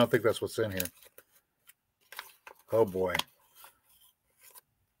 I don't think that's what's in here. Oh, boy.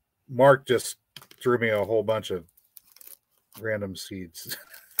 Mark just threw me a whole bunch of random seeds.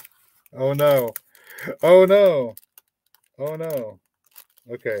 Oh, no. Oh, no. Oh, no.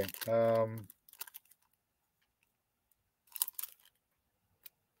 Okay. I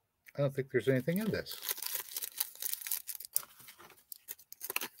don't think there's anything in this.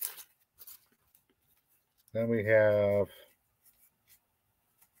 Then we have,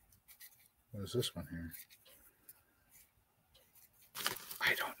 what is this one here?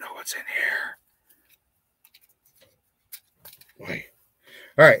 I don't know what's in here. Boy.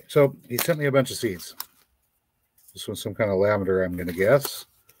 All right, so he sent me a bunch of seeds. This one's some kind of lavender, I'm going to guess.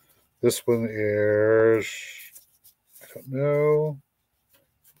 This one is, I don't know.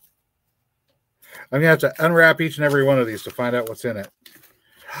 I'm going to have to unwrap each and every one of these to find out what's in it.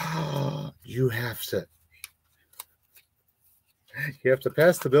 You have to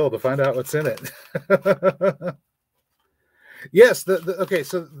pass the bill to find out what's in it. Yes, okay,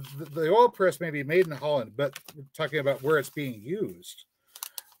 so the oil press may be made in Holland, but we're talking about where it's being used.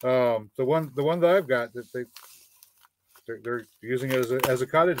 The one that I've got, that they're using it as a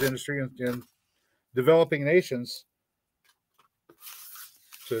cottage industry in developing nations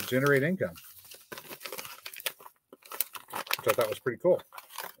to generate income. which I thought was pretty cool.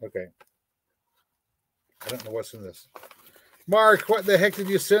 Okay. I don't know what's in this. Mark, what the heck did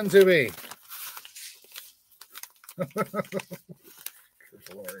you send to me? Good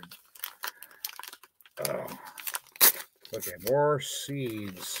Lord. Oh. Okay, more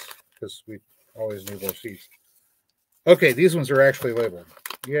seeds, because we always need more seeds. Okay, these ones are actually labeled.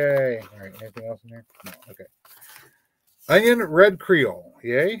 Yay. All right, anything else in there? No, okay. Onion red Creole.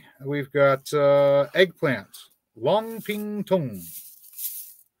 Yay. We've got eggplant. Long Ping Tong.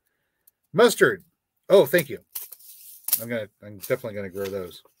 Mustard. Oh, thank you. I'm definitely gonna grow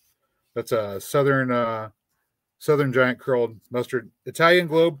those. That's a southern giant curled mustard. Italian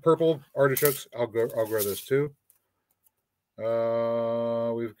globe purple artichokes. I'll grow those too.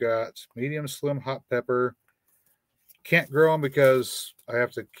 We've got medium slim hot pepper. Can't grow them because I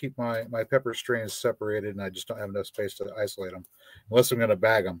have to keep my pepper strains separated, and I just don't have enough space to isolate them unless I'm going to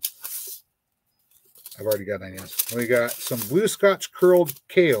bag them. I've already got onions. We got some blue Scotch curled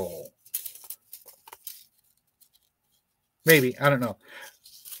kale. Maybe, I don't know.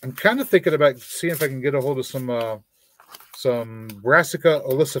 I'm kind of thinking about seeing if I can get a hold of some Brassica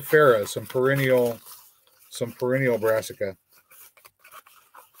olicifera, some perennial Brassica,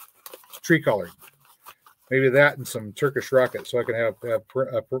 tree colored. Maybe that and some Turkish rocket, so I can have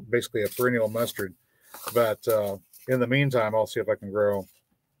basically a perennial mustard. But in the meantime, I'll see if I can grow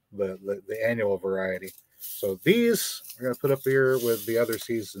the annual variety. So these I'm going to put up here with the other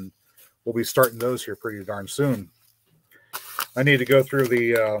seeds, and we'll be starting those here pretty darn soon. I need to go through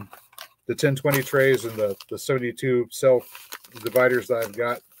the 1020 trays and the 72 cell dividers that I've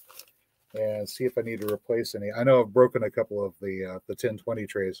got and see if I need to replace any. I know I've broken a couple of the 1020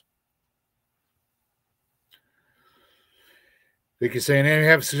 trays. Vicky saying, and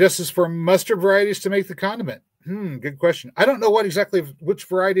have suggestions for mustard varieties to make the condiment. Good question. I don't know which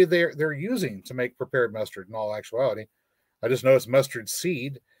variety they're using to make prepared mustard in all actuality. I just know it's mustard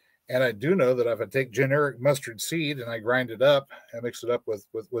seed. And I do know that if I take generic mustard seed and I grind it up and mix it up with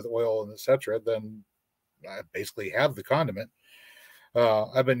oil and etc., then I basically have the condiment.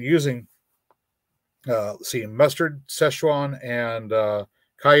 I've been using mustard, Szechuan, and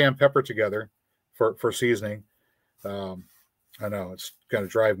cayenne pepper together for seasoning. I know it's going to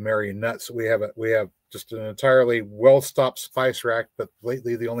drive Mary nuts. We have just an entirely well-stocked spice rack, but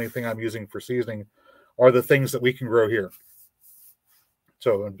lately the only thing I'm using for seasoning are the things that we can grow here.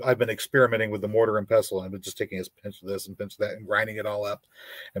 So I've been experimenting with the mortar and pestle. I've been just taking a pinch of this and pinch of that and grinding it all up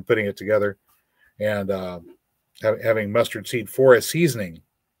and putting it together. And having mustard seed for a seasoning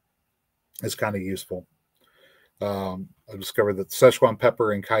is kind of useful. I discovered that Szechuan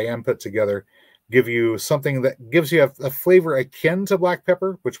pepper and cayenne put together give you something that gives you a flavor akin to black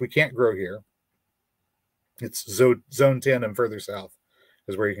pepper, which we can't grow here. It's zone 10 and further south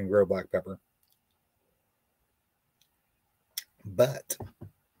is where you can grow black pepper. But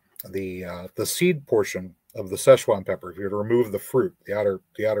the seed portion of the Szechuan pepper, if you were to remove the fruit, the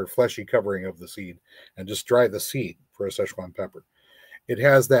outer fleshy covering of the seed, and just dry the seed for a Szechuan pepper, it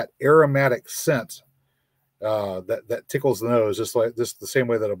has that aromatic scent that tickles the nose, just the same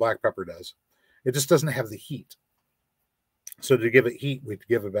way that a black pepper does. It just doesn't have the heat. So to give it heat, we'd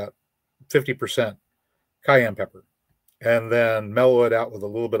give about 50% cayenne pepper, and then mellow it out with a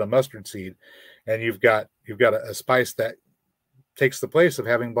little bit of mustard seed, and you've got a spice that takes the place of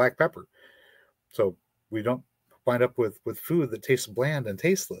having black pepper. So we don't wind up with food that tastes bland and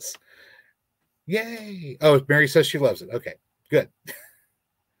tasteless. Yay! Oh, Mary says she loves it. Okay, good.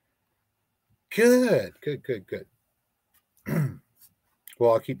 Good.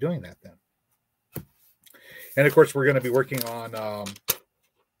 Well, I'll keep doing that then. And of course, we're going to be working on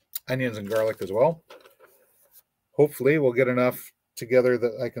onions and garlic as well. Hopefully, we'll get enough together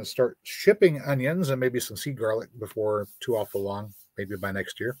that I can start shipping onions and maybe some seed garlic before too awful long, maybe by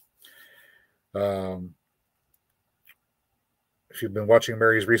next year. If you've been watching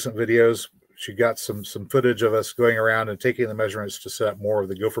Mary's recent videos, she got some footage of us going around and taking the measurements to set up more of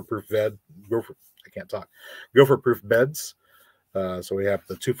the gopher-proof gopher-proof beds. So we have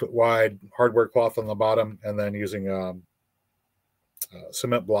the 2-foot wide hardware cloth on the bottom, and then using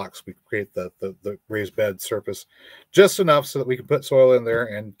cement blocks, we create the raised bed surface just enough so that we can put soil in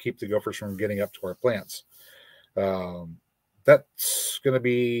there and keep the gophers from getting up to our plants. That's going to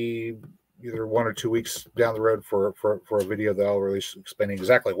be either 1 or 2 weeks down the road for a video that I'll release explaining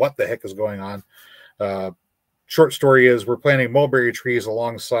exactly what the heck is going on. Short story is we're planting mulberry trees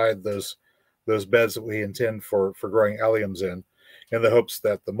alongside those beds that we intend for growing alliums in the hopes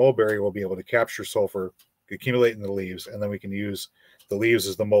that the mulberry will be able to capture sulfur, accumulate in the leaves, and then we can use the leaves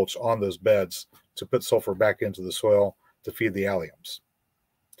as the mulch on those beds to put sulfur back into the soil to feed the alliums,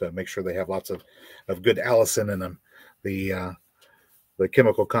 to make sure they have lots of good allicin in them the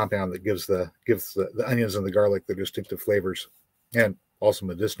chemical compound that gives the onions and the garlic their distinctive flavors and also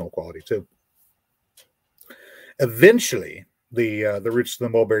medicinal quality too. Eventually, the roots of the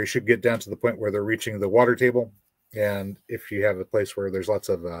mulberry should get down to the point where they're reaching the water table. And if you have a place where there's lots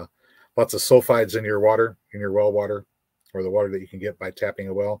of sulfides in your water, in your well water, or the water that you can get by tapping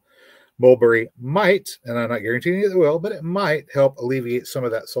a well, mulberry might, and I'm not guaranteeing it will, but it might help alleviate some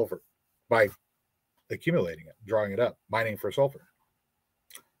of that sulfur by accumulating it, drawing it up, mining for sulfur.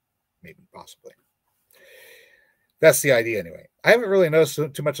 Maybe, possibly. That's the idea anyway. I haven't really noticed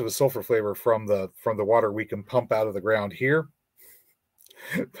too much of a sulfur flavor from the water we can pump out of the ground here.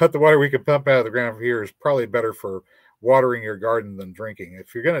 But the water we can pump out of the ground here is probably better for watering your garden than drinking.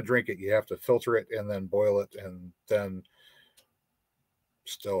 If you're going to drink it, you have to filter it and then boil it, and then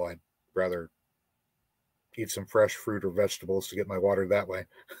still I'd rather eat some fresh fruit or vegetables to get my water that way.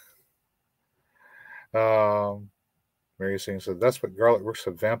 Mary saying, so that's what garlic works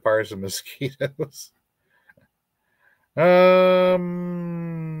with vampires and mosquitoes.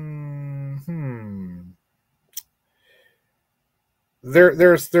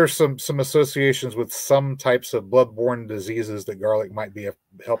 There's some associations with some types of bloodborne diseases that garlic might be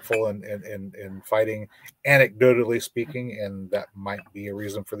helpful in fighting, anecdotally speaking, and that might be a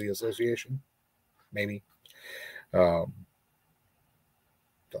reason for the association. Maybe. Don't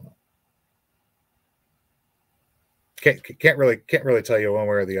know. Can't really tell you one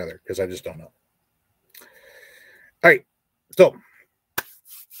way or the other because I just don't know. All right, so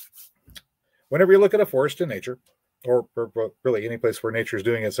whenever you look at a forest in nature, or really any place where nature is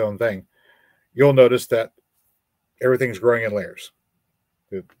doing its own thing, you'll notice that everything's growing in layers.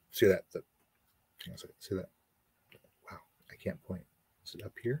 See that? See that? Wow, I can't point. Is it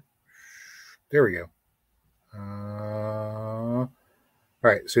up here? There we go. All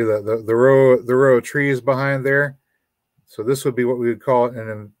right, see the row of trees behind there. So this would be what we would call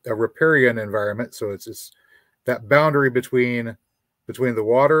a riparian environment. So it's that boundary between the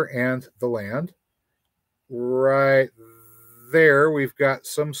water and the land. Right there, we've got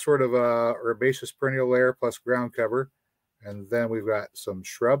some sort of a herbaceous perennial layer plus ground cover, and then we've got some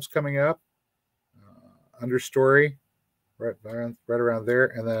shrubs coming up, understory, right around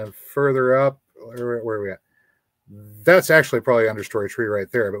there, and then further up, where are we at? That's actually probably understory tree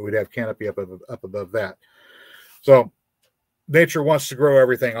right there, but we'd have canopy up above that. So nature wants to grow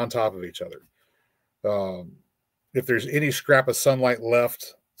everything on top of each other. If there's any scrap of sunlight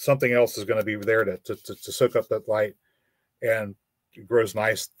left, something else is going to be there to soak up that light, and it grows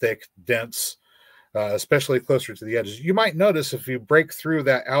nice, thick, dense, especially closer to the edges. You might notice if you break through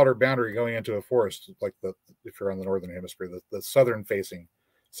that outer boundary going into a forest, like if you're on the northern hemisphere, the southern facing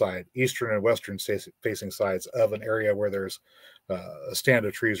side, eastern and western facing sides of an area where there's a stand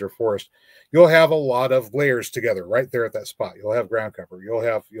of trees or forest, you'll have a lot of layers together right there at that spot. You'll have ground cover. You'll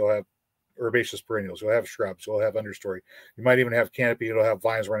have herbaceous perennials. You'll have shrubs. You'll have understory. You might even have canopy. You'll have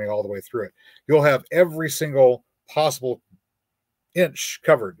vines running all the way through it. You'll have every single possible inch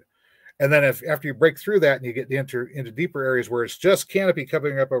covered. And then after you break through that and you get into deeper areas where it's just canopy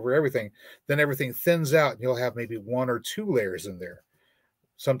covering up over everything, then everything thins out and you'll have maybe 1 or 2 layers in there,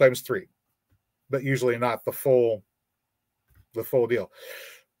 sometimes 3, but usually not the full deal.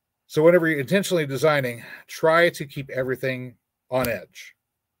 So whenever you're intentionally designing, try to keep everything on edge.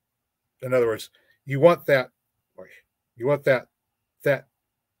 In other words, you want that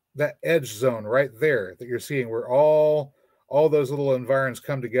edge zone right there that you're seeing where all those little environs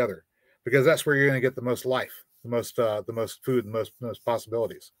come together, because that's where you're going to get the most life, the most food, the most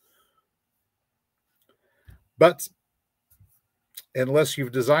possibilities. But unless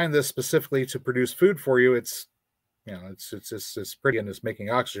you've designed this specifically to produce food for you, it's pretty and it's making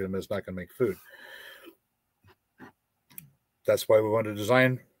oxygen, but it's not going to make food. That's why we want to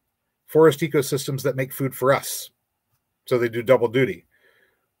design forest ecosystems that make food for us. So they do double duty.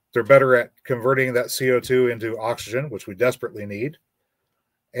 They're better at converting that CO2 into oxygen, which we desperately need,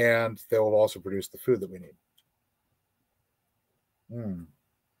 and they will also produce the food that we need.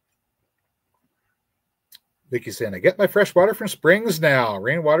 Vicky's saying, I get my fresh water from springs now.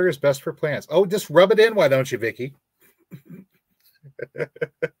 Rainwater is best for plants. Oh, just rub it in, why don't you, Vicky? All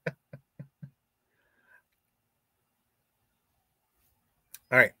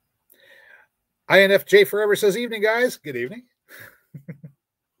right. INFJ Forever says, evening, guys. Good evening. All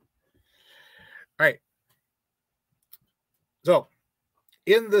right. So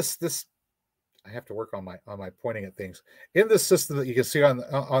in this I have to work on my pointing at things. In this system that you can see on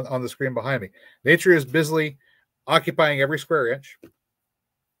the screen behind me, nature is busily occupying every square inch.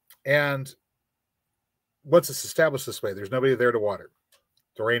 And once it's established this way, there's nobody there to water.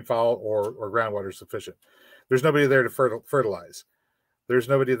 The rainfall or groundwater is sufficient. There's nobody there to fertilize. There's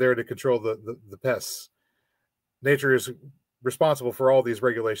nobody there to control the pests. Nature is responsible for all these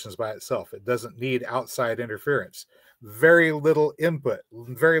regulations by itself. It doesn't need outside interference. Very little input,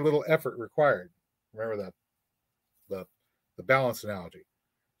 very little effort required. Remember the balance analogy.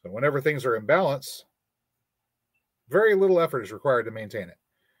 So whenever things are in balance, very little effort is required to maintain it.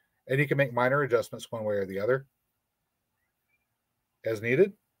 And you can make minor adjustments one way or the other as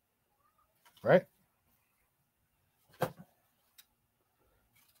needed, right?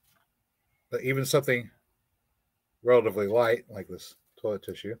 But even something relatively light, like this toilet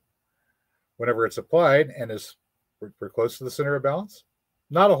tissue, whenever it's applied and we're close to the center of balance,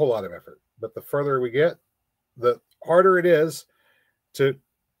 not a whole lot of effort. But the further we get, the harder it is to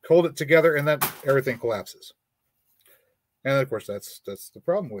hold it together, and then everything collapses. And of course, that's the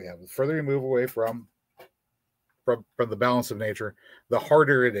problem we have. The further you move away from the balance of nature, the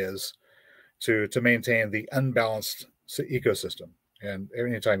harder it is to maintain the unbalanced ecosystem. And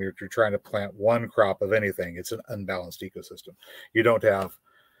anytime you're trying to plant one crop of anything, it's an unbalanced ecosystem. You don't have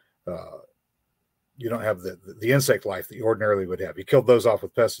the insect life that you ordinarily would have. You killed those off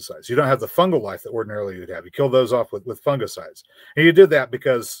with pesticides. You don't have the fungal life that ordinarily you'd have. You killed those off with fungicides. And you did that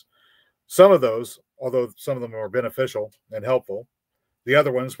because some of those, although some of them are beneficial and helpful, the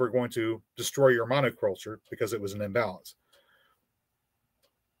other ones were going to destroy your monoculture because it was an imbalance.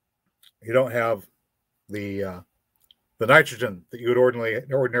 You don't have the nitrogen that you would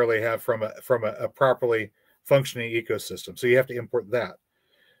ordinarily have from a properly functioning ecosystem. So you have to import that.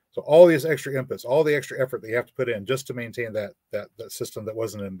 So all these extra inputs, all the extra effort that you have to put in just to maintain that system that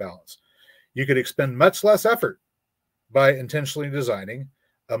wasn't in balance. You could expend much less effort by intentionally designing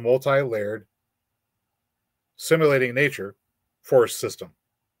a multi-layered, simulating nature forest system,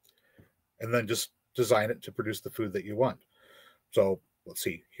 and then just design it to produce the food that you want. So let's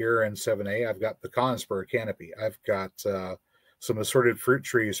see, here in 7A, I've got pecans for a canopy. I've got some assorted fruit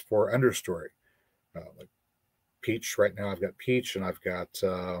trees for understory, like peach. Right now I've got peach, and I've got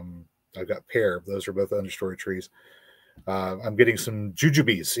pear. Those are both understory trees. I'm getting some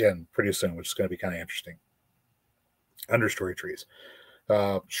jujubes in pretty soon, which is going to be kind of interesting. Understory trees.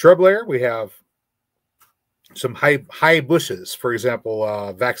 Shrub layer, we have some high bushes, for example,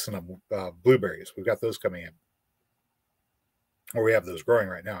 vaccinum blueberries. We've got those coming in, or we have those growing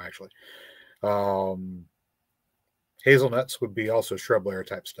right now, actually. Hazelnuts would be also shrub layer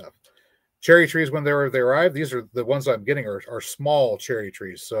type stuff. Cherry trees, when they arrive, these are the ones I'm getting are small cherry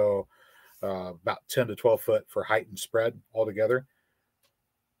trees, so about 10 to 12 foot for height and spread altogether.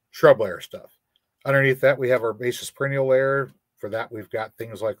 Shrub layer stuff. Underneath that, we have our herbaceous perennial layer. For that, we've got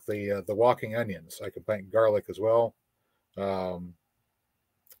things like the walking onions. I can plant garlic as well. Some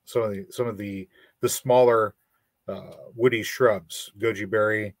of the smaller woody shrubs, goji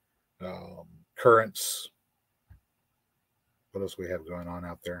berry, currants. What else we have going on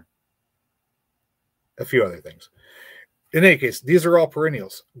out there? A few other things. In any case, these are all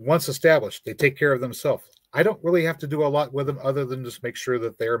perennials. Once established, they take care of themselves. I don't really have to do a lot with them other than just make sure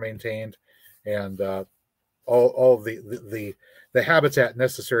that they're maintained, and all the habitat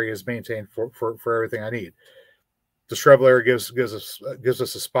necessary is maintained for everything I need. The shrub layer gives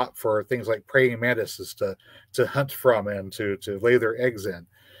us a spot for things like praying mantises to hunt from and to lay their eggs in.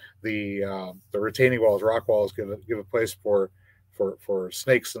 The retaining walls, rock walls, give a place for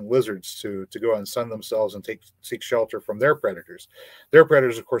snakes and lizards to go and sun themselves and seek shelter from their predators. Their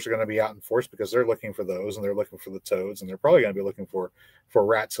predators, of course, are going to be out in force because they're looking for those, and they're looking for the toads, and they're probably going to be looking for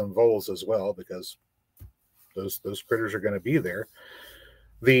rats and voles as well, because those critters are going to be there.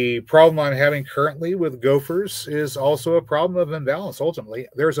 The problem I'm having currently with gophers is also a problem of imbalance. Ultimately,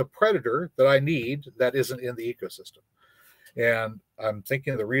 there's a predator that I need that isn't in the ecosystem. And I'm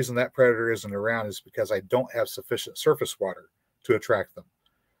thinking the reason that predator isn't around is because I don't have sufficient surface water to attract them.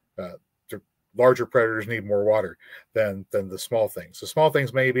 The larger predators need more water than the small things. The small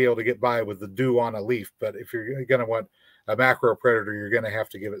things may be able to get by with the dew on a leaf, but if you're going to want a macro predator, you're going to have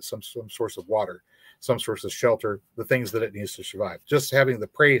to give it some source of water, some source of shelter, the things that it needs to survive. Just having the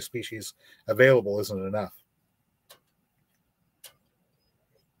prey species available isn't enough.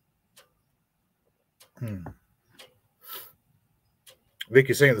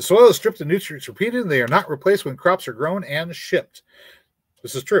 Vicky's saying the soil is stripped of nutrients repeated, and they are not replaced when crops are grown and shipped.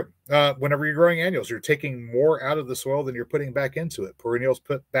 This is true. Whenever you're growing annuals, you're taking more out of the soil than you're putting back into it. Perennials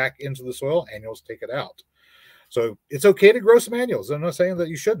put back into the soil, annuals take it out. So it's okay to grow some annuals. I'm not saying that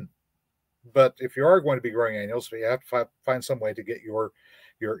you shouldn't. But if you are going to be growing annuals, you have to find some way to get your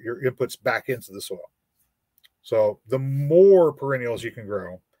inputs back into the soil. So the more perennials you can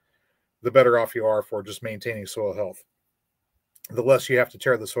grow, the better off you are for just maintaining soil health. The less you have to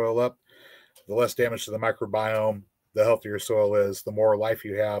tear the soil up, the less damage to the microbiome, the healthier soil is, the more life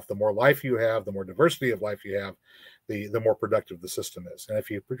you have, the more life you have, the more diversity of life you have, the more productive the system is. And if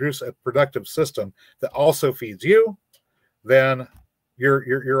you produce a productive system that also feeds you, then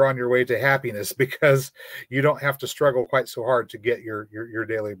you're on your way to happiness, because you don't have to struggle quite so hard to get your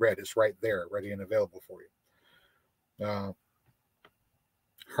daily bread. It's right there, ready and available for you.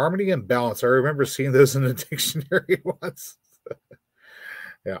 Harmony and balance. I remember seeing those in the dictionary once.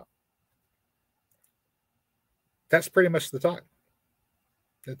 Yeah. That's pretty much the talk.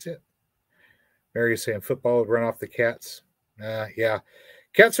 That's it. Mary's saying football would run off the cats. Yeah.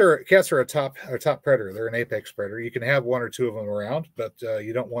 Cats are a top predator. They're an apex predator. You can have one or two of them around, but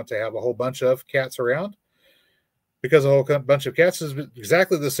you don't want to have a whole bunch of cats around, because a whole bunch of cats is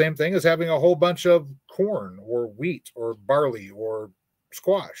exactly the same thing as having a whole bunch of corn or wheat or barley or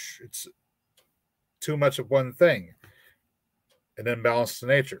squash. It's too much of one thing, an imbalance to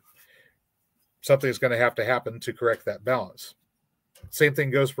nature. Something's going to have to happen to correct that balance. Same thing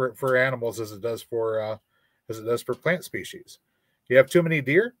goes for animals as it does for plant species. You have too many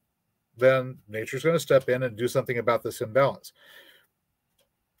deer, then nature's going to step in and do something about this imbalance.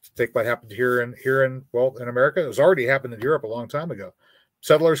 Take what happened here in America. It was already happened in Europe a long time ago.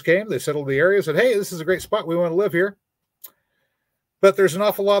 Settlers came, they settled the area, said, "Hey, this is a great spot. We want to live here. But there's an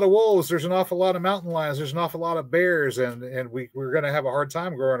awful lot of wolves. There's an awful lot of mountain lions. There's an awful lot of bears, and we're going to have a hard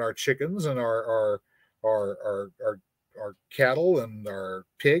time growing our chickens and our cattle and our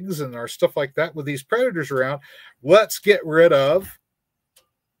pigs and our stuff like that with these predators around. Let's get rid of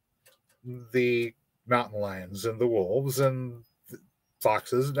the mountain lions and the wolves and the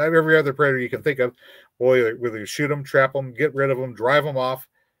foxes and every other predator you can think of. Well, whether you shoot them, trap them, get rid of them, drive them off,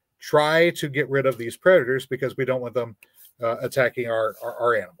 try to get rid of these predators, because we don't want them attacking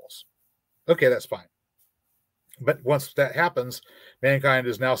our animals." Okay, that's fine. But once that happens, mankind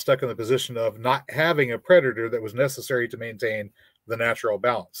is now stuck in the position of not having a predator that was necessary to maintain the natural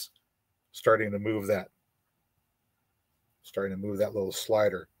balance. Starting to move that little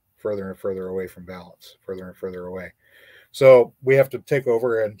slider further and further away from balance, further and further away. So we have to take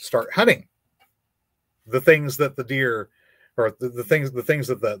over and start hunting the things that the deer, or the things that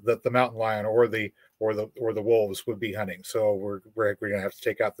the mountain lion or the wolves would be hunting. So we're going to have to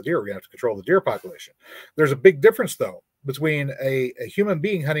take out the deer. We're going to have to control the deer population. There's a big difference, though, between a human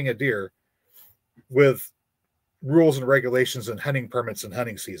being hunting a deer with rules and regulations and hunting permits and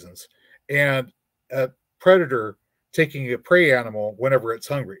hunting seasons, and a predator taking a prey animal whenever it's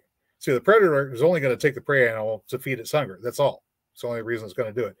hungry. See, the predator is only going to take the prey animal to feed its hunger. That's all. It's the only reason it's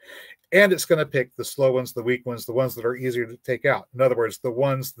going to do it. And it's going to pick the slow ones, the weak ones, the ones that are easier to take out. In other words, the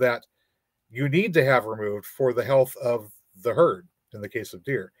ones that you need to have removed for the health of the herd, in the case of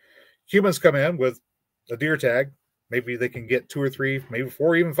deer. Humans come in with a deer tag. Maybe they can get 2 or 3, maybe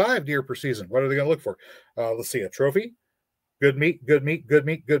 4, even 5 deer per season. What are they going to look for? Let's see, a trophy. Good meat, good meat, good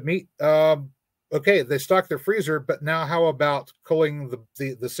meat, good meat. Okay, they stock their freezer, but now how about culling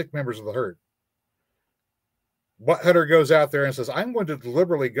the sick members of the herd? What hunter goes out there and says, "I'm going to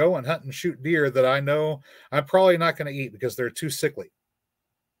deliberately go and hunt and shoot deer that I know I'm probably not going to eat because they're too sickly"?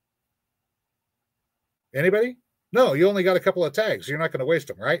 Anybody? No, you only got a couple of tags. You're not going to waste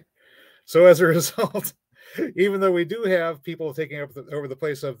them, right? So as a result, even though we do have people taking over the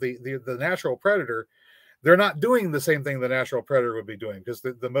place of the natural predator, they're not doing the same thing the natural predator would be doing, because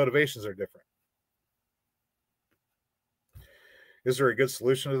the motivations are different. Is there a good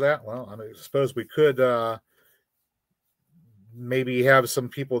solution to that? Well, I suppose we could maybe have some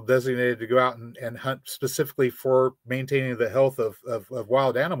people designated to go out and hunt specifically for maintaining the health of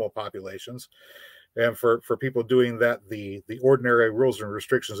wild animal populations. And for people doing that, the ordinary rules and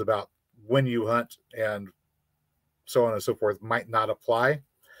restrictions about when you hunt and so on and so forth might not apply.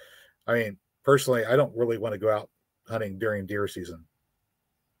 I mean, personally, I don't really want to go out hunting during deer season.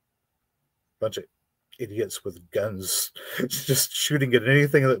 Bunch of idiots with guns just shooting at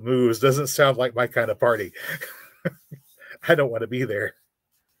anything that moves doesn't sound like my kind of party. I don't want to be there.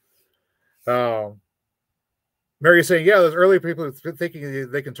 Mary's saying, yeah, those early people are thinking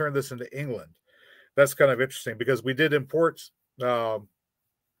they can turn this into England. That's kind of interesting, because we did import, I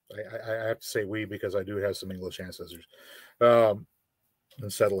have to say we, because I do have some English ancestors, and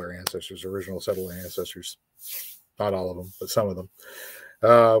settler ancestors, original settler ancestors. Not all of them, but some of them.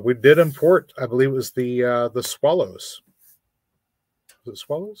 We did import, I believe it was the swallows. Was it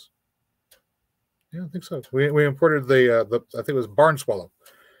swallows? Yeah, I think so. We imported the I think it was barn swallow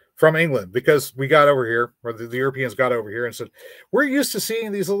from England, because we got over here, or the Europeans got over here and said, we're used to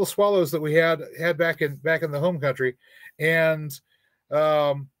seeing these little swallows that we had back in the home country, and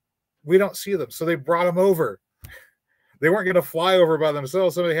we don't see them. So they brought them over. They weren't going to fly over by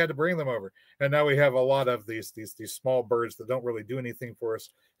themselves. Somebody had to bring them over. And now we have a lot of these small birds that don't really do anything for us,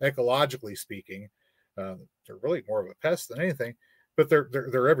 ecologically speaking. They're really more of a pest than anything, but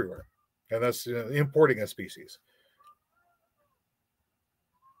they're everywhere. And that's importing a species.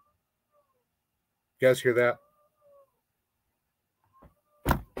 You guys hear that?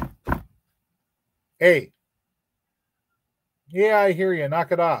 Hey. Yeah, I hear you.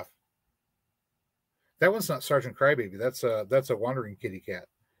 Knock it off. That one's not Sergeant Crybaby. That's a wandering kitty cat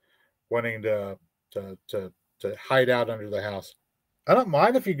wanting to hide out under the house. I don't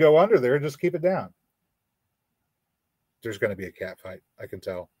mind if you go under there. Just keep it down. There's going to be a cat fight. I can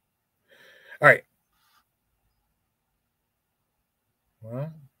tell. All right.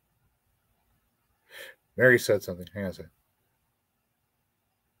 What? Mary said something. Hang on a second.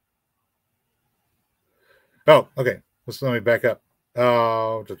 Oh, okay. Let me back up.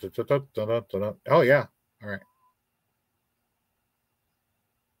 Oh, yeah. All right.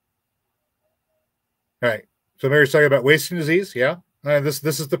 All right. So Mary's talking about wasting disease. Yeah. This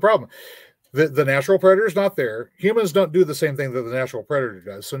is the problem. The natural predator is not there. Humans don't do the same thing that the natural predator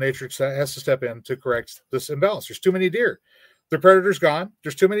does. So nature has to step in to correct this imbalance. There's too many deer. The predator's gone.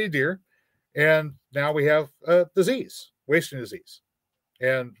 There's too many deer. And now we have a disease, wasting disease.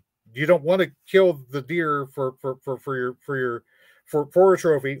 And you don't want to kill the deer for a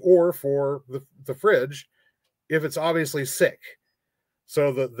trophy or for the fridge if it's obviously sick.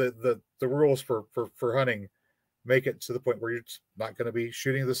 So the rules for hunting make it to the point where you're not going to be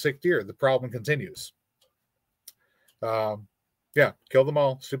shooting the sick deer. The problem continues. Yeah, kill them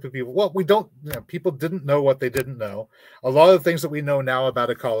all, stupid people. Well, we don't, people didn't know what they didn't know. A lot of the things that we know now about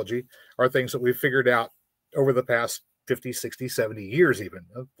ecology are things that we've figured out over the past 50, 60, 70 years, even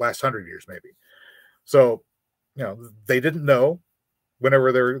last 100 years, maybe. So, they didn't know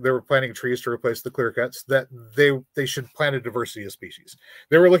whenever they were planting trees to replace the clear cuts that they should plant a diversity of species.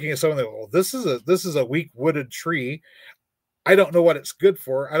 They were looking at something that, well, this is a weak wooded tree. I don't know what it's good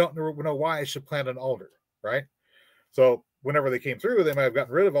for. I don't know why I should plant an alder, right? So whenever they came through, they might have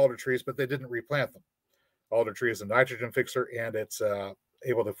gotten rid of alder trees, but they didn't replant them. Alder tree is a nitrogen fixer, and it's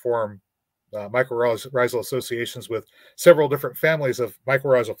able to form mycorrhizal associations with several different families of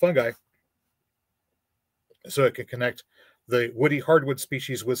mycorrhizal fungi. So it can connect the woody hardwood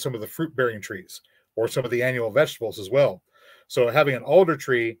species with some of the fruit-bearing trees or some of the annual vegetables as well. So having an alder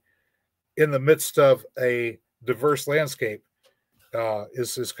tree in the midst of a diverse landscape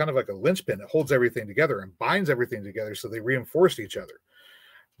is kind of like a linchpin. It holds everything together and binds everything together, so they reinforce each other.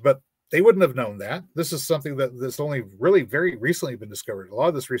 But they wouldn't have known that. This is something that's only really very recently been discovered. A lot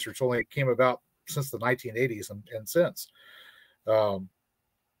of this research only came about since the 1980s and since.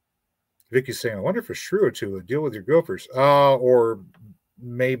 Vicky's saying, I wonder if a shrew or two would deal with your gophers. Or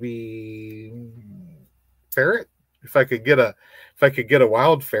maybe ferret. If I could get a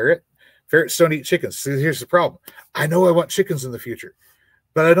wild ferret. Ferrets don't eat chickens. See, here's the problem. I know I want chickens in the future,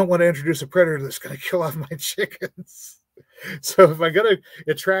 but I don't want to introduce a predator that's going to kill off my chickens. So if I'm going to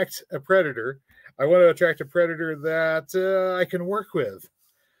attract a predator, I want to attract a predator that I can work with.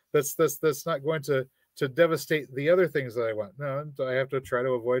 That's not going to devastate the other things that I want. No, I have to try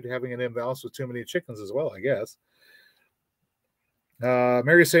to avoid having an imbalance with too many chickens as well, I guess.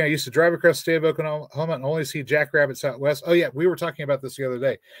 Mary's saying, I used to drive across the state of Oklahoma and only see jackrabbits out west. Oh, yeah, we were talking about this the other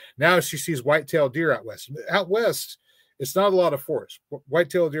day. Now she sees white-tailed deer out west. Out west, it's not a lot of forest.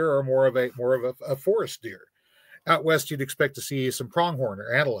 White-tailed deer are more of a forest deer. Out west, you'd expect to see some pronghorn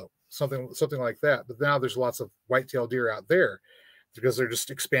or antelope, something like that. But now there's lots of white-tailed deer out there because they're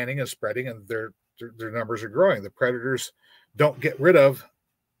just expanding and spreading, and their numbers are growing. The predators don't get rid of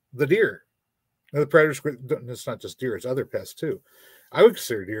the deer. The predators, it's not just deer, it's other pests too. I would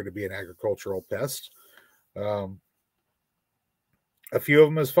consider deer to be an agricultural pest. A few of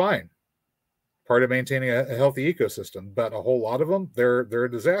them is fine. Part of maintaining a healthy ecosystem, but a whole lot of them, they're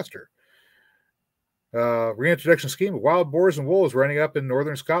a disaster. Reintroduction scheme of wild boars and wolves running up in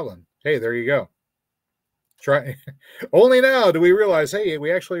northern Scotland. Hey, there you go. Try. Only now do we realize, hey,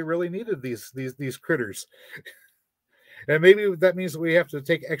 we actually really needed these critters. And maybe that means that we have to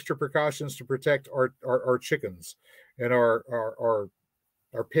take extra precautions to protect our chickens and our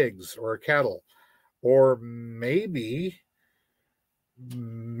pigs or our cattle. Or maybe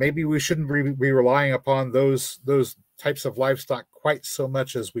we shouldn't be relying upon those types of livestock quite so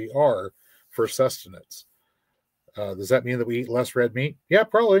much as we are for sustenance. Does that mean that we eat less red meat? Yeah,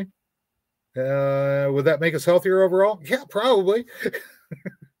 probably. Would that make us healthier overall? Yeah, probably.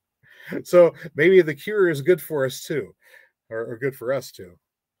 So maybe the cure is good for us too, or good for us too.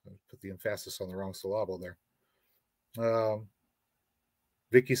 Put the emphasis on the wrong syllable there.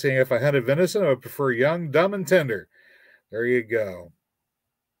 Vicky saying, if I hunted venison, I would prefer young, dumb, and tender. There you go.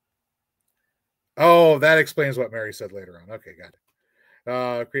 Oh, that explains what Mary said later on. Okay, got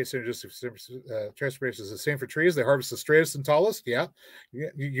it. Create synergistic transformation is the same for trees. They harvest the straightest and tallest. Yeah,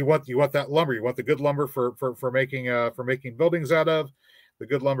 you want that lumber. You want the good lumber for making buildings out of, the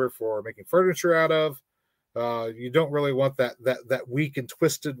good lumber for making furniture out of. You don't really want that weak and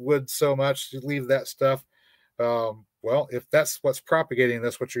twisted wood so much. You leave that stuff. Well, if that's what's propagating,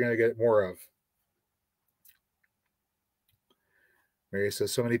 that's what you're going to get more of. Mary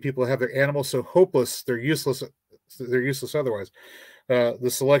says, so many people have their animals so hopeless, they're useless otherwise. The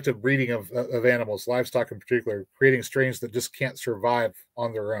selective breeding of animals, livestock in particular, creating strains that just can't survive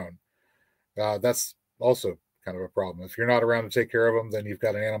on their own. That's also kind of a problem. If you're not around to take care of them, then you've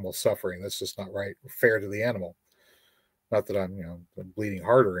got an animal suffering. That's just not right, fair to the animal. Not that I'm bleeding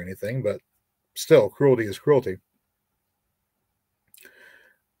heart or anything, but still, cruelty is cruelty.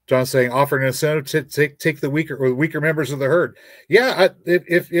 John's saying, offer an incentive to take the weaker members of the herd. Yeah,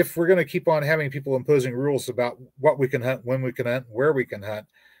 if we're going to keep on having people imposing rules about what we can hunt, when we can hunt, where we can hunt,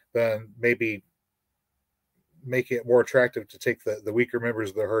 then maybe making it more attractive to take the weaker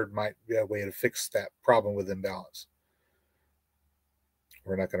members of the herd might be a way to fix that problem with imbalance.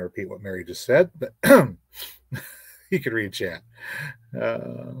 We're not going to repeat what Mary just said, but you can read chat.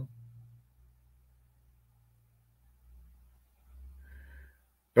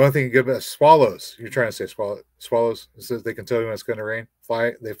 The only thing good about swallows, you're trying to say swallows, it says they can tell you when it's going to rain.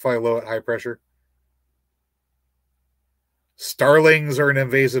 They fly low at high pressure. Starlings are an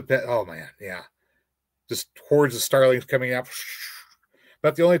invasive pet. Oh man, yeah. Just hordes of starlings coming out.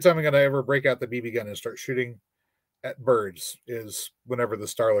 But the only time I'm going to ever break out the BB gun and start shooting at birds is whenever the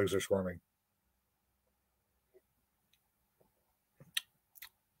starlings are swarming.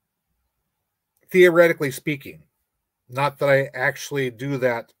 Theoretically speaking, not that I actually do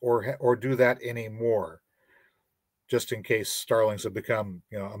that or do that anymore, just in case starlings have become,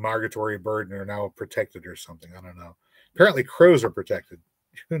 a migratory bird and are now protected or something. I don't know. Apparently crows are protected.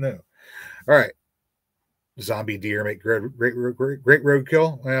 Who knew? All right. Zombie deer make great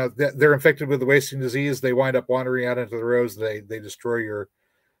roadkill. They're infected with the wasting disease. They wind up wandering out into the roads. They destroy your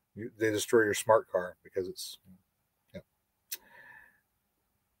smart car because it's. Yeah.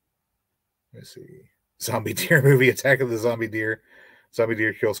 Let's see. Zombie deer movie, Attack of the Zombie Deer. Zombie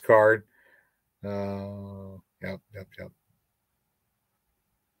deer kills card. Yep.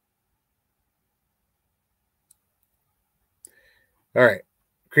 All right.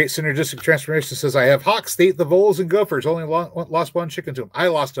 Create synergistic transformation says, I have hawks, they eat the voles and gophers. Only lost one chicken to them. I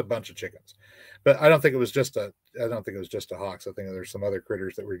lost a bunch of chickens, but I don't think it was just a hawks. I think there's some other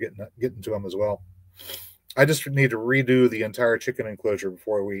critters that were getting to them as well. I just need to redo the entire chicken enclosure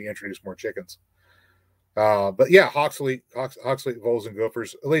before we introduce more chickens. But yeah, hawks will eat voles and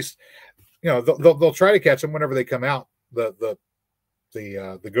gophers. At least, they'll try to catch them whenever they come out. The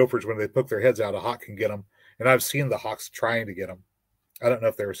gophers, when they poke their heads out, a hawk can get them. And I've seen the hawks trying to get them. I don't know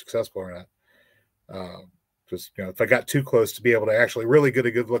if they were successful or not. Just if I got too close to be able to actually really get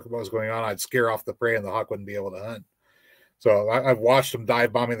a good look at what was going on, I'd scare off the prey, and the hawk wouldn't be able to hunt. So I've watched them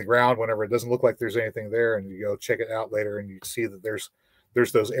dive bombing the ground whenever it doesn't look like there's anything there, and you go check it out later, and you see that there's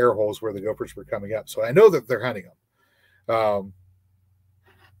those air holes where the gophers were coming up. So I know that they're hunting them.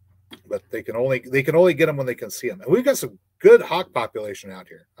 But they can only get them when they can see them. And we've got some good hawk population out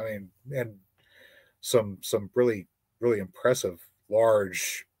here. I mean, and some really, really impressive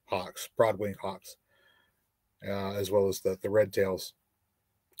large hawks, broad-winged hawks, as well as the red tails.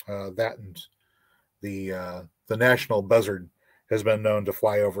 That and the national buzzard has been known to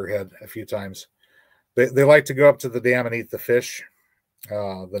fly overhead a few times. They like to go up to the dam and eat the fish.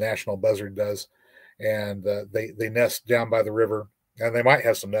 The national buzzard does, and they nest down by the river, and they might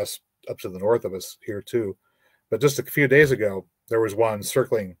have some nests up to the north of us here too. But just a few days ago, there was one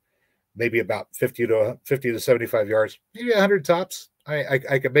circling maybe about 50 to 75 yards, maybe 100 tops.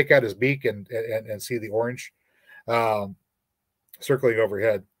 I could make out his beak and see the orange circling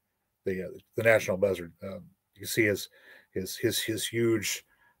overhead. The national buzzard. You see his huge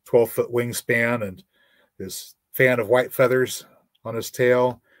 12-foot wingspan and his fan of white feathers on his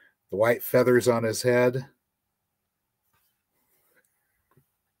tail, the white feathers on his head.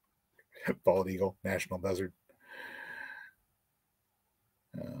 Bald eagle, national buzzard.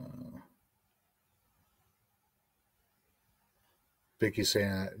 Vicky's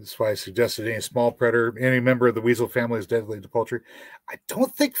saying that's why I suggested any small predator, any member of the weasel family is deadly to poultry. I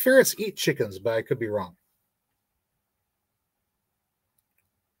don't think ferrets eat chickens, but I could be wrong.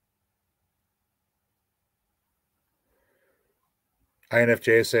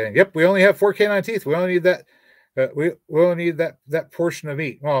 INFJ is saying, "Yep, we only have 4 canine teeth. We only need that. We only need that portion of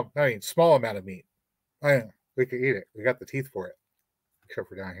meat. Well, I mean, small amount of meat. We could eat it. We got the teeth for it. Except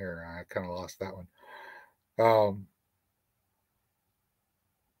for down here. I kind of lost that one.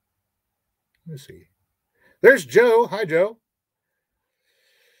 Let's see. There's Joe. Hi, Joe.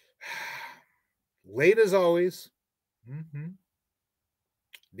 Late as always. Mm-hmm.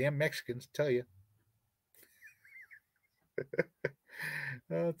 Damn Mexicans, tell you.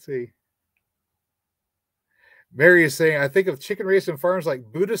 Let's see. Mary is saying, I think of chicken raising farms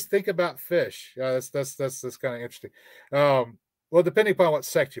like Buddhists think about fish. That's kind of interesting. Well, depending upon what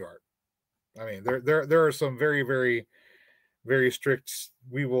sect you are. I mean, there are some very, very, very strict,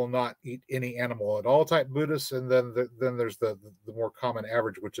 we will not eat any animal at all type Buddhists, and then there's the more common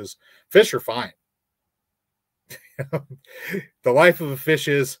average, which is fish are fine. The life of a fish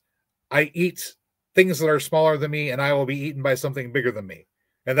is I eat things that are smaller than me, and I will be eaten by something bigger than me,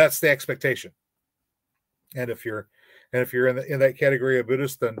 and that's the expectation. And if you're in that category of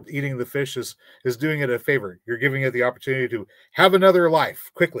Buddhist, then eating the fish is doing it a favor. You're giving it the opportunity to have another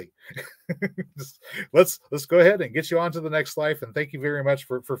life quickly. let's go ahead and get you on to the next life. And thank you very much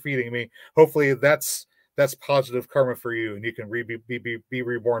for feeding me. Hopefully that's positive karma for you, and you can be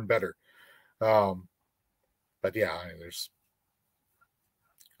reborn better. But yeah, I mean,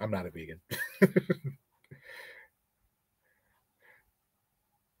 I'm not a vegan.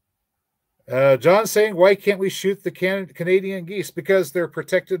 John saying, why can't we shoot the Canadian geese? Because they're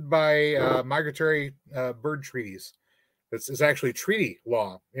protected by migratory bird treaties. It's actually treaty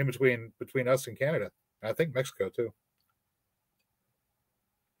law in between us and Canada. I think Mexico too.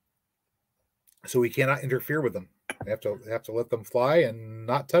 So we cannot interfere with them. We have to let them fly and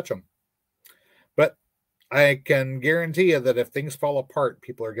not touch them. But I can guarantee you that if things fall apart,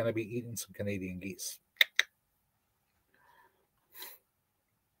 people are going to be eating some Canadian geese.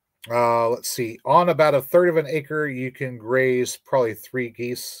 Let's see. On about 1/3 of an acre, you can graze probably 3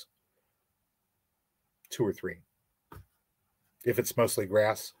 geese, 2 or 3. If it's mostly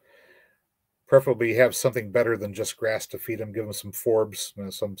grass, preferably have something better than just grass to feed them. Give them some forbs,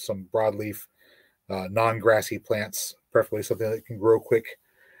 some broadleaf, non-grassy plants, preferably something that can grow quick.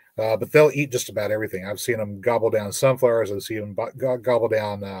 But they'll eat just about everything. I've seen them gobble down sunflowers. I've seen them gobble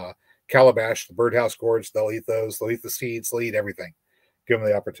down calabash, the birdhouse gourds. They'll eat those. They'll eat the seeds. They'll eat everything. Give them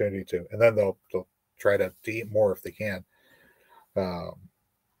the opportunity to, and then they'll try to eat more if they can.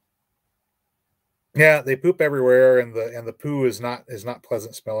 Yeah, they poop everywhere, and the poo is not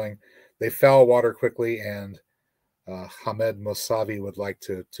pleasant smelling. They foul water quickly, and Hamed Mosavi would like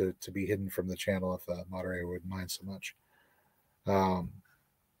to be hidden from the channel if the moderator wouldn't mind so much.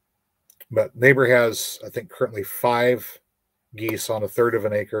 But neighbor has, I think, currently 5 geese on 1/3 of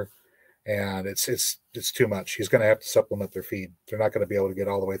an acre. And it's too much. He's going to have to supplement their feed. They're not going to be able to get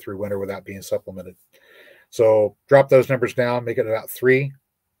all the way through winter without being supplemented. So drop those numbers down, make it about 3.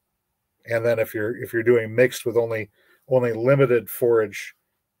 And then if you're doing mixed with only limited forage,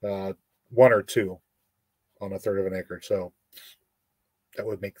 1 or 2 on 1/3 of an acre. So that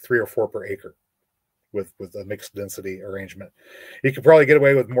would make 3 or 4 per acre with a mixed density arrangement. You could probably get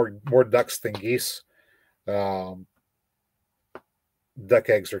away with more ducks than geese. Duck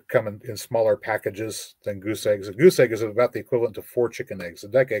eggs are coming in smaller packages than goose eggs. A goose egg is about the equivalent to 4 chicken eggs. A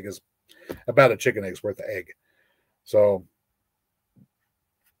duck egg is about a chicken egg's worth of egg. So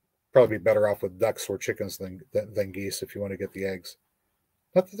probably be better off with ducks or chickens than geese if you want to get the eggs.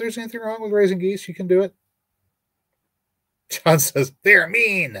 Not that there's anything wrong with raising geese. You can do it. John says, they're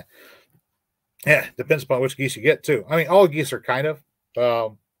mean. Yeah, depends upon which geese you get, too. I mean, all geese are kind of.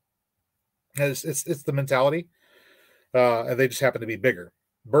 It's the mentality. And they just happen to be bigger.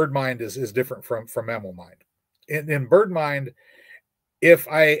 Bird mind is different from mammal mind. In bird mind, if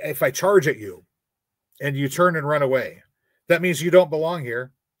I charge at you and you turn and run away, that means you don't belong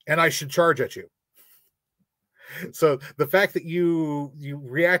here, and I should charge at you. So the fact that you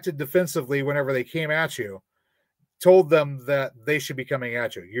reacted defensively whenever they came at you told them that they should be coming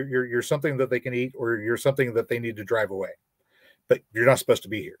at you. You're something that they can eat, or you're something that they need to drive away. But you're not supposed to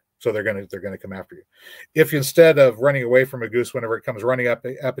be here. So they're gonna come after you. If instead of running away from a goose whenever it comes running up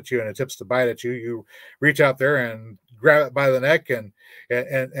at you and attempts to bite at you, you reach out there and grab it by the neck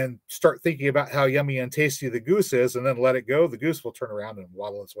and start thinking about how yummy and tasty the goose is, and then let it go, the goose will turn around and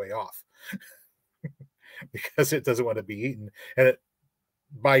waddle its way off because it doesn't want to be eaten, and it,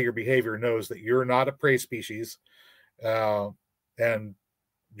 by your behavior, knows that you're not a prey species, and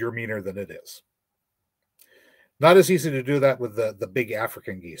you're meaner than it is. Not as easy to do that with the big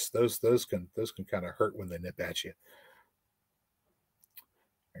African geese. Those can kind of hurt when they nip at you.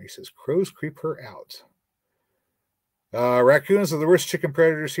 And he says, crows creep her out. Raccoons are the worst chicken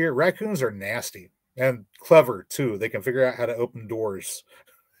predators here. Raccoons are nasty and clever too. They can figure out how to open doors.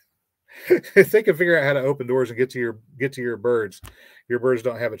 If they can figure out how to open doors and get to your birds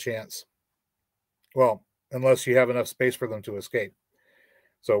don't have a chance. Well, unless you have enough space for them to escape.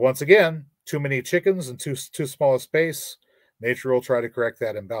 So once again, too many chickens and too small a space. Nature will try to correct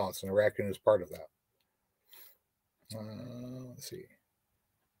that imbalance, and a raccoon is part of that. Let's see.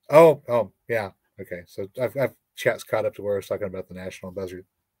 Oh, yeah. Okay, so I've chat's caught up to where I was talking about the national buzzard.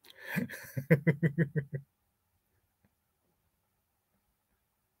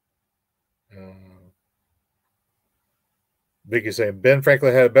 Vicky saying Ben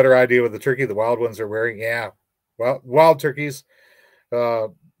Franklin had a better idea with the turkey the wild ones are wearing. Yeah, well, wild turkeys.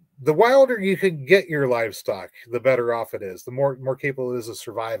 The wilder you can get your livestock, the better off it is. The more capable it is of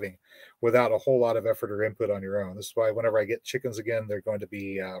surviving without a whole lot of effort or input on your own. This is why whenever I get chickens again, they're going to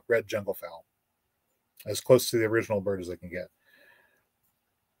be red jungle fowl, as close to the original bird as I can get.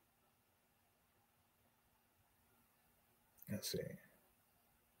 Let's see.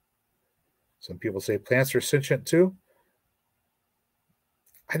 Some people say plants are sentient too.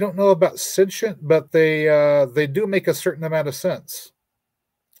 I don't know about sentient, but they do make a certain amount of sense.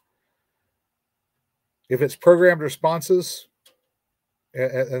 If it's programmed responses,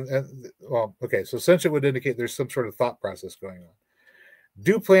 well, okay, so sentient would indicate there's some sort of thought process going on.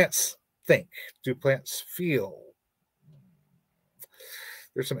 Do plants think? Do plants feel?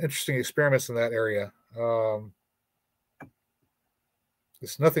 There's some interesting experiments in that area.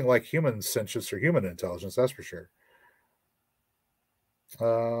 It's nothing like human sentience or human intelligence, that's for sure.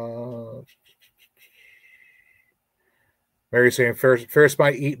 Mary saying ferrets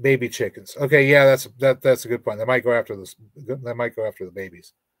might eat baby chickens. Okay, yeah, that's a good point. They might go after this. They might go after the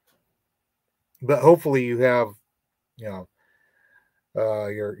babies. But hopefully, you have, your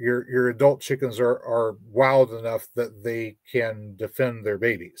adult chickens are wild enough that they can defend their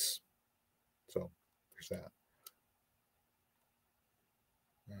babies. So there's that.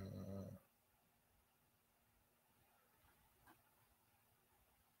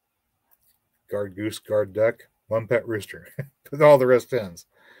 Guard goose, guard duck, one pet rooster. With all the rest hens.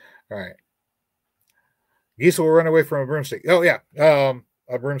 All right. Geese will run away from a broomstick. Oh yeah,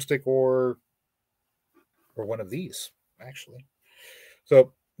 a broomstick or one of these actually.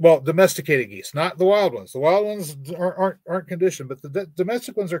 So, well, domesticated geese, not the wild ones. The wild ones aren't conditioned, but the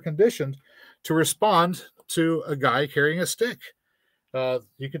domestic ones are conditioned to respond to a guy carrying a stick.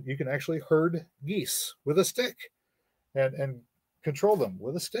 You can actually herd geese with a stick, and control them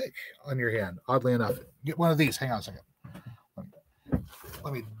with a stick on your hand. Oddly enough, get one of these. Hang on a second.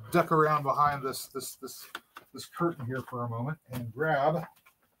 Let me duck around behind this curtain here for a moment and grab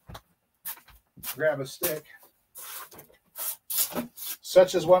a stick,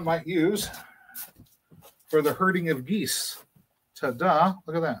 such as one might use for the herding of geese. Ta-da!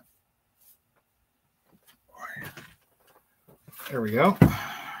 Look at that. There we go.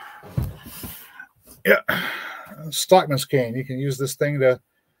 Yeah. Stockman's cane. You can use this thing to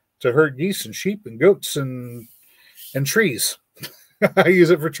herd geese and sheep and goats and trees. I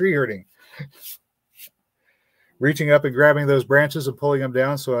use it for tree herding. Reaching up and grabbing those branches and pulling them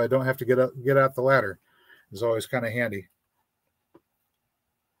down so I don't have to get out the ladder is always kind of handy.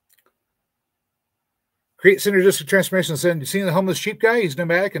 Create synergistic transformation. Saying, you seen the homeless sheep guy? He's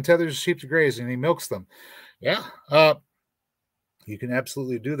nomadic and tethers sheep to graze, and he milks them. Yeah, you can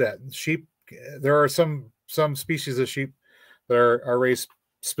absolutely do that. Sheep. There are some species of sheep that are raised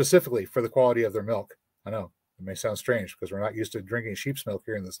specifically for the quality of their milk. I know it may sound strange because we're not used to drinking sheep's milk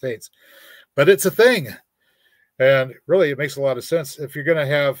here in the States, but it's a thing. And really, it makes a lot of sense. If you're going to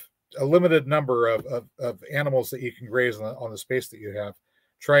have a limited number of animals that you can graze on the space that you have,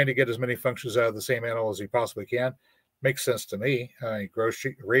 trying to get as many functions out of the same animal as you possibly can makes sense to me. You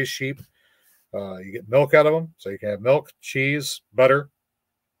raise sheep, you get milk out of them, so you can have milk, cheese, butter,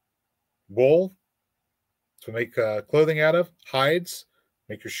 wool to make clothing out of, hides,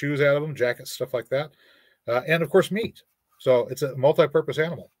 make your shoes out of them, jackets, stuff like that, and of course meat. So it's a multi-purpose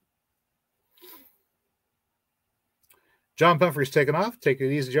animal. John Pumphrey's taking off. Take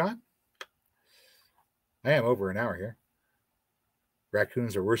it easy, John. I am over an hour here.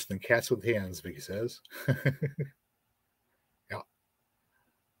 Raccoons are worse than cats with hands, Vicky says. Yeah.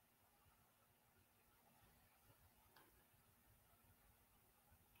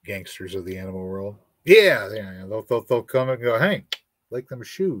 Gangsters of the animal world. Yeah, they'll come and go, hey, like them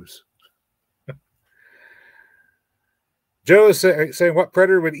shoes. Joe is saying, what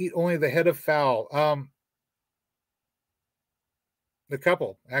predator would eat only the head of fowl? A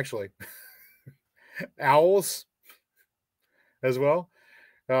couple, actually. Owls as well.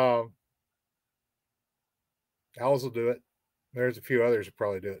 Owls will do it. There's a few others that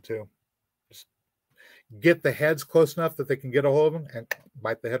probably do it too. Just get the heads close enough that they can get a hold of them and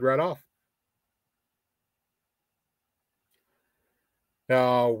bite the head right off.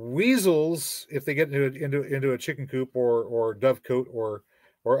 Now, weasels, if they get into a chicken coop or dovecote or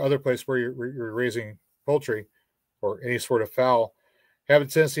other place where you're raising poultry or any sort of fowl, have a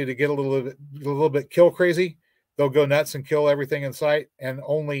tendency to get a little bit kill crazy. They'll go nuts and kill everything in sight and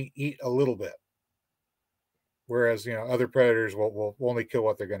only eat a little bit. Whereas, other predators will only kill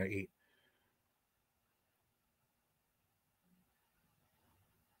what they're going to eat.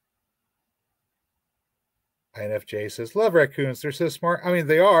 INFJ says, love raccoons. They're so smart. I mean,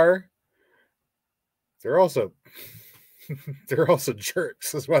 they are. They're also they're also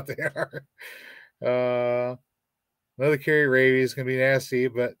jerks, is what they are. Another carry rabies can be nasty,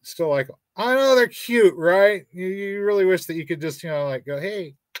 but still, like, I know they're cute, right? You really wish that you could just, like, go,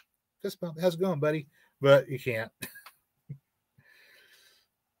 hey, fist bump, how's it going, buddy? But you can't.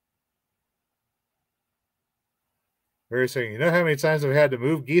 Very saying, you know how many times I've had to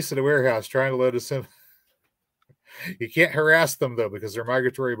move geese at a warehouse trying to load a sim. You can't harass them, though, because they're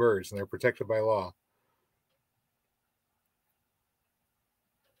migratory birds and they're protected by law.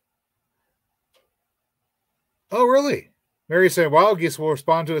 Oh, really? Mary said wild geese will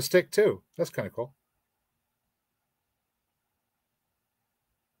respond to a stick, too. That's kind of cool.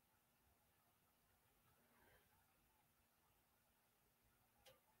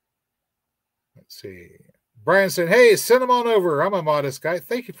 Let's see. Brian said, hey, send them on over. I'm a modest guy.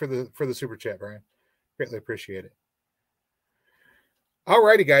 Thank you for the super chat, Brian. Greatly appreciate it. All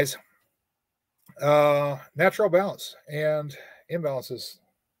righty, guys. Natural balance and imbalances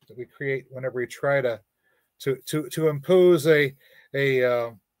that we create whenever we try to impose a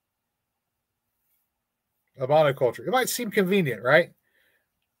monoculture. It might seem convenient, right? It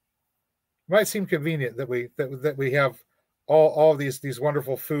might seem convenient that we have all these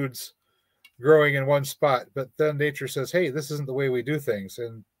wonderful foods growing in one spot, but then nature says, hey, this isn't the way we do things,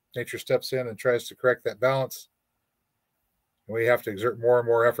 and nature steps in and tries to correct that balance. And we have to exert more and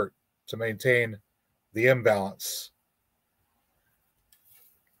more effort to maintain the imbalance.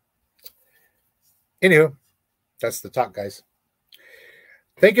 Anywho, that's the talk, guys.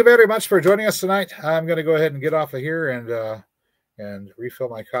 Thank you very much for joining us tonight. I'm going to go ahead and get off of here and refill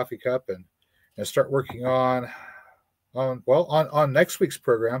my coffee cup and start working on next week's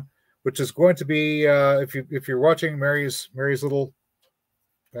program, which is going to be if you're watching Mary's little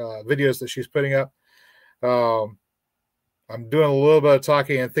videos that she's putting up. I'm doing a little bit of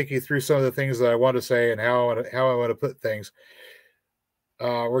talking and thinking through some of the things that I want to say and how I want to put things.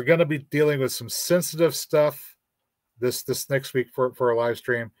 We're going to be dealing with some sensitive stuff this next week for a live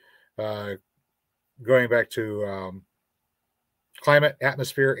stream, going back to climate,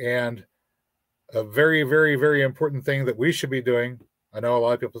 atmosphere, and a very, very, very important thing that we should be doing. I know a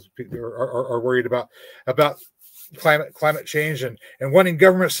lot of people are worried about climate change and wanting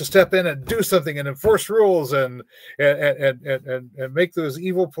governments to step in and do something and enforce rules and make those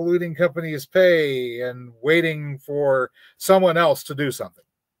evil polluting companies pay, and waiting for someone else to do something.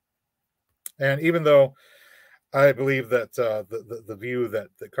 And even though I believe that the view that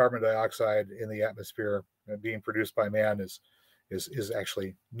the carbon dioxide in the atmosphere being produced by man is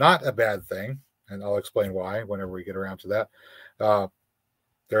actually not a bad thing, and I'll explain why whenever we get around to that.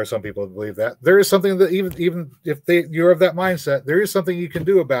 There are some people that believe that. There is something that even if you're of that mindset, there is something you can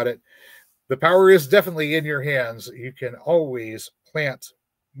do about it. The power is definitely in your hands. You can always plant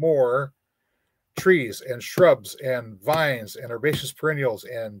more trees and shrubs and vines and herbaceous perennials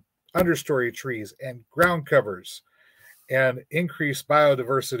and understory trees and ground covers, and increase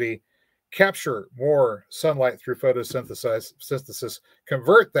biodiversity, capture more sunlight through photosynthesis,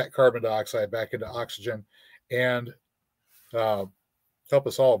 convert that carbon dioxide back into oxygen, and help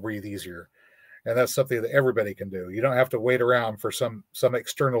us all breathe easier. And that's something that everybody can do. You don't have to wait around for some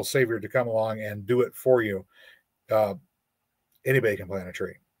external savior to come along and do it for you. Anybody can plant a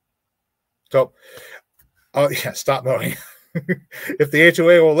tree. So, stop mowing. If the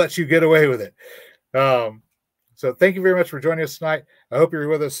HOA will let you get away with it. So thank you very much for joining us tonight. I hope you're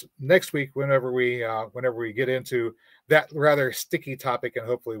with us next week whenever we get into that rather sticky topic, and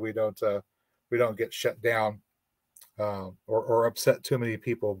hopefully we don't get shut down or upset too many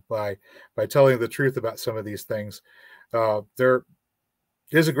people by telling the truth about some of these things. There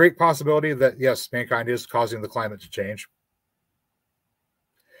is a great possibility that, yes, mankind is causing the climate to change.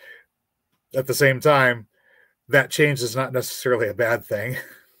 At the same time, that change is not necessarily a bad thing,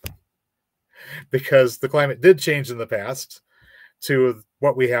 because the climate did change in the past to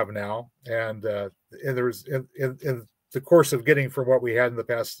what we have now, and there was in the course of getting from what we had in the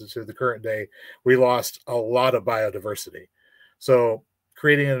past to the current day, we lost a lot of biodiversity. So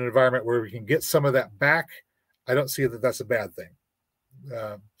creating an environment where we can get some of that back, I don't see that that's a bad thing.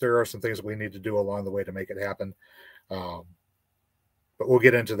 There are some things that we need to do along the way to make it happen. But we'll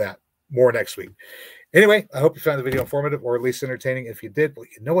get into that more next week. Anyway, I hope you found the video informative or at least entertaining. If you did, well,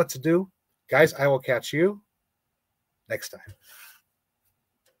 you know what to do. Guys, I will catch you next time.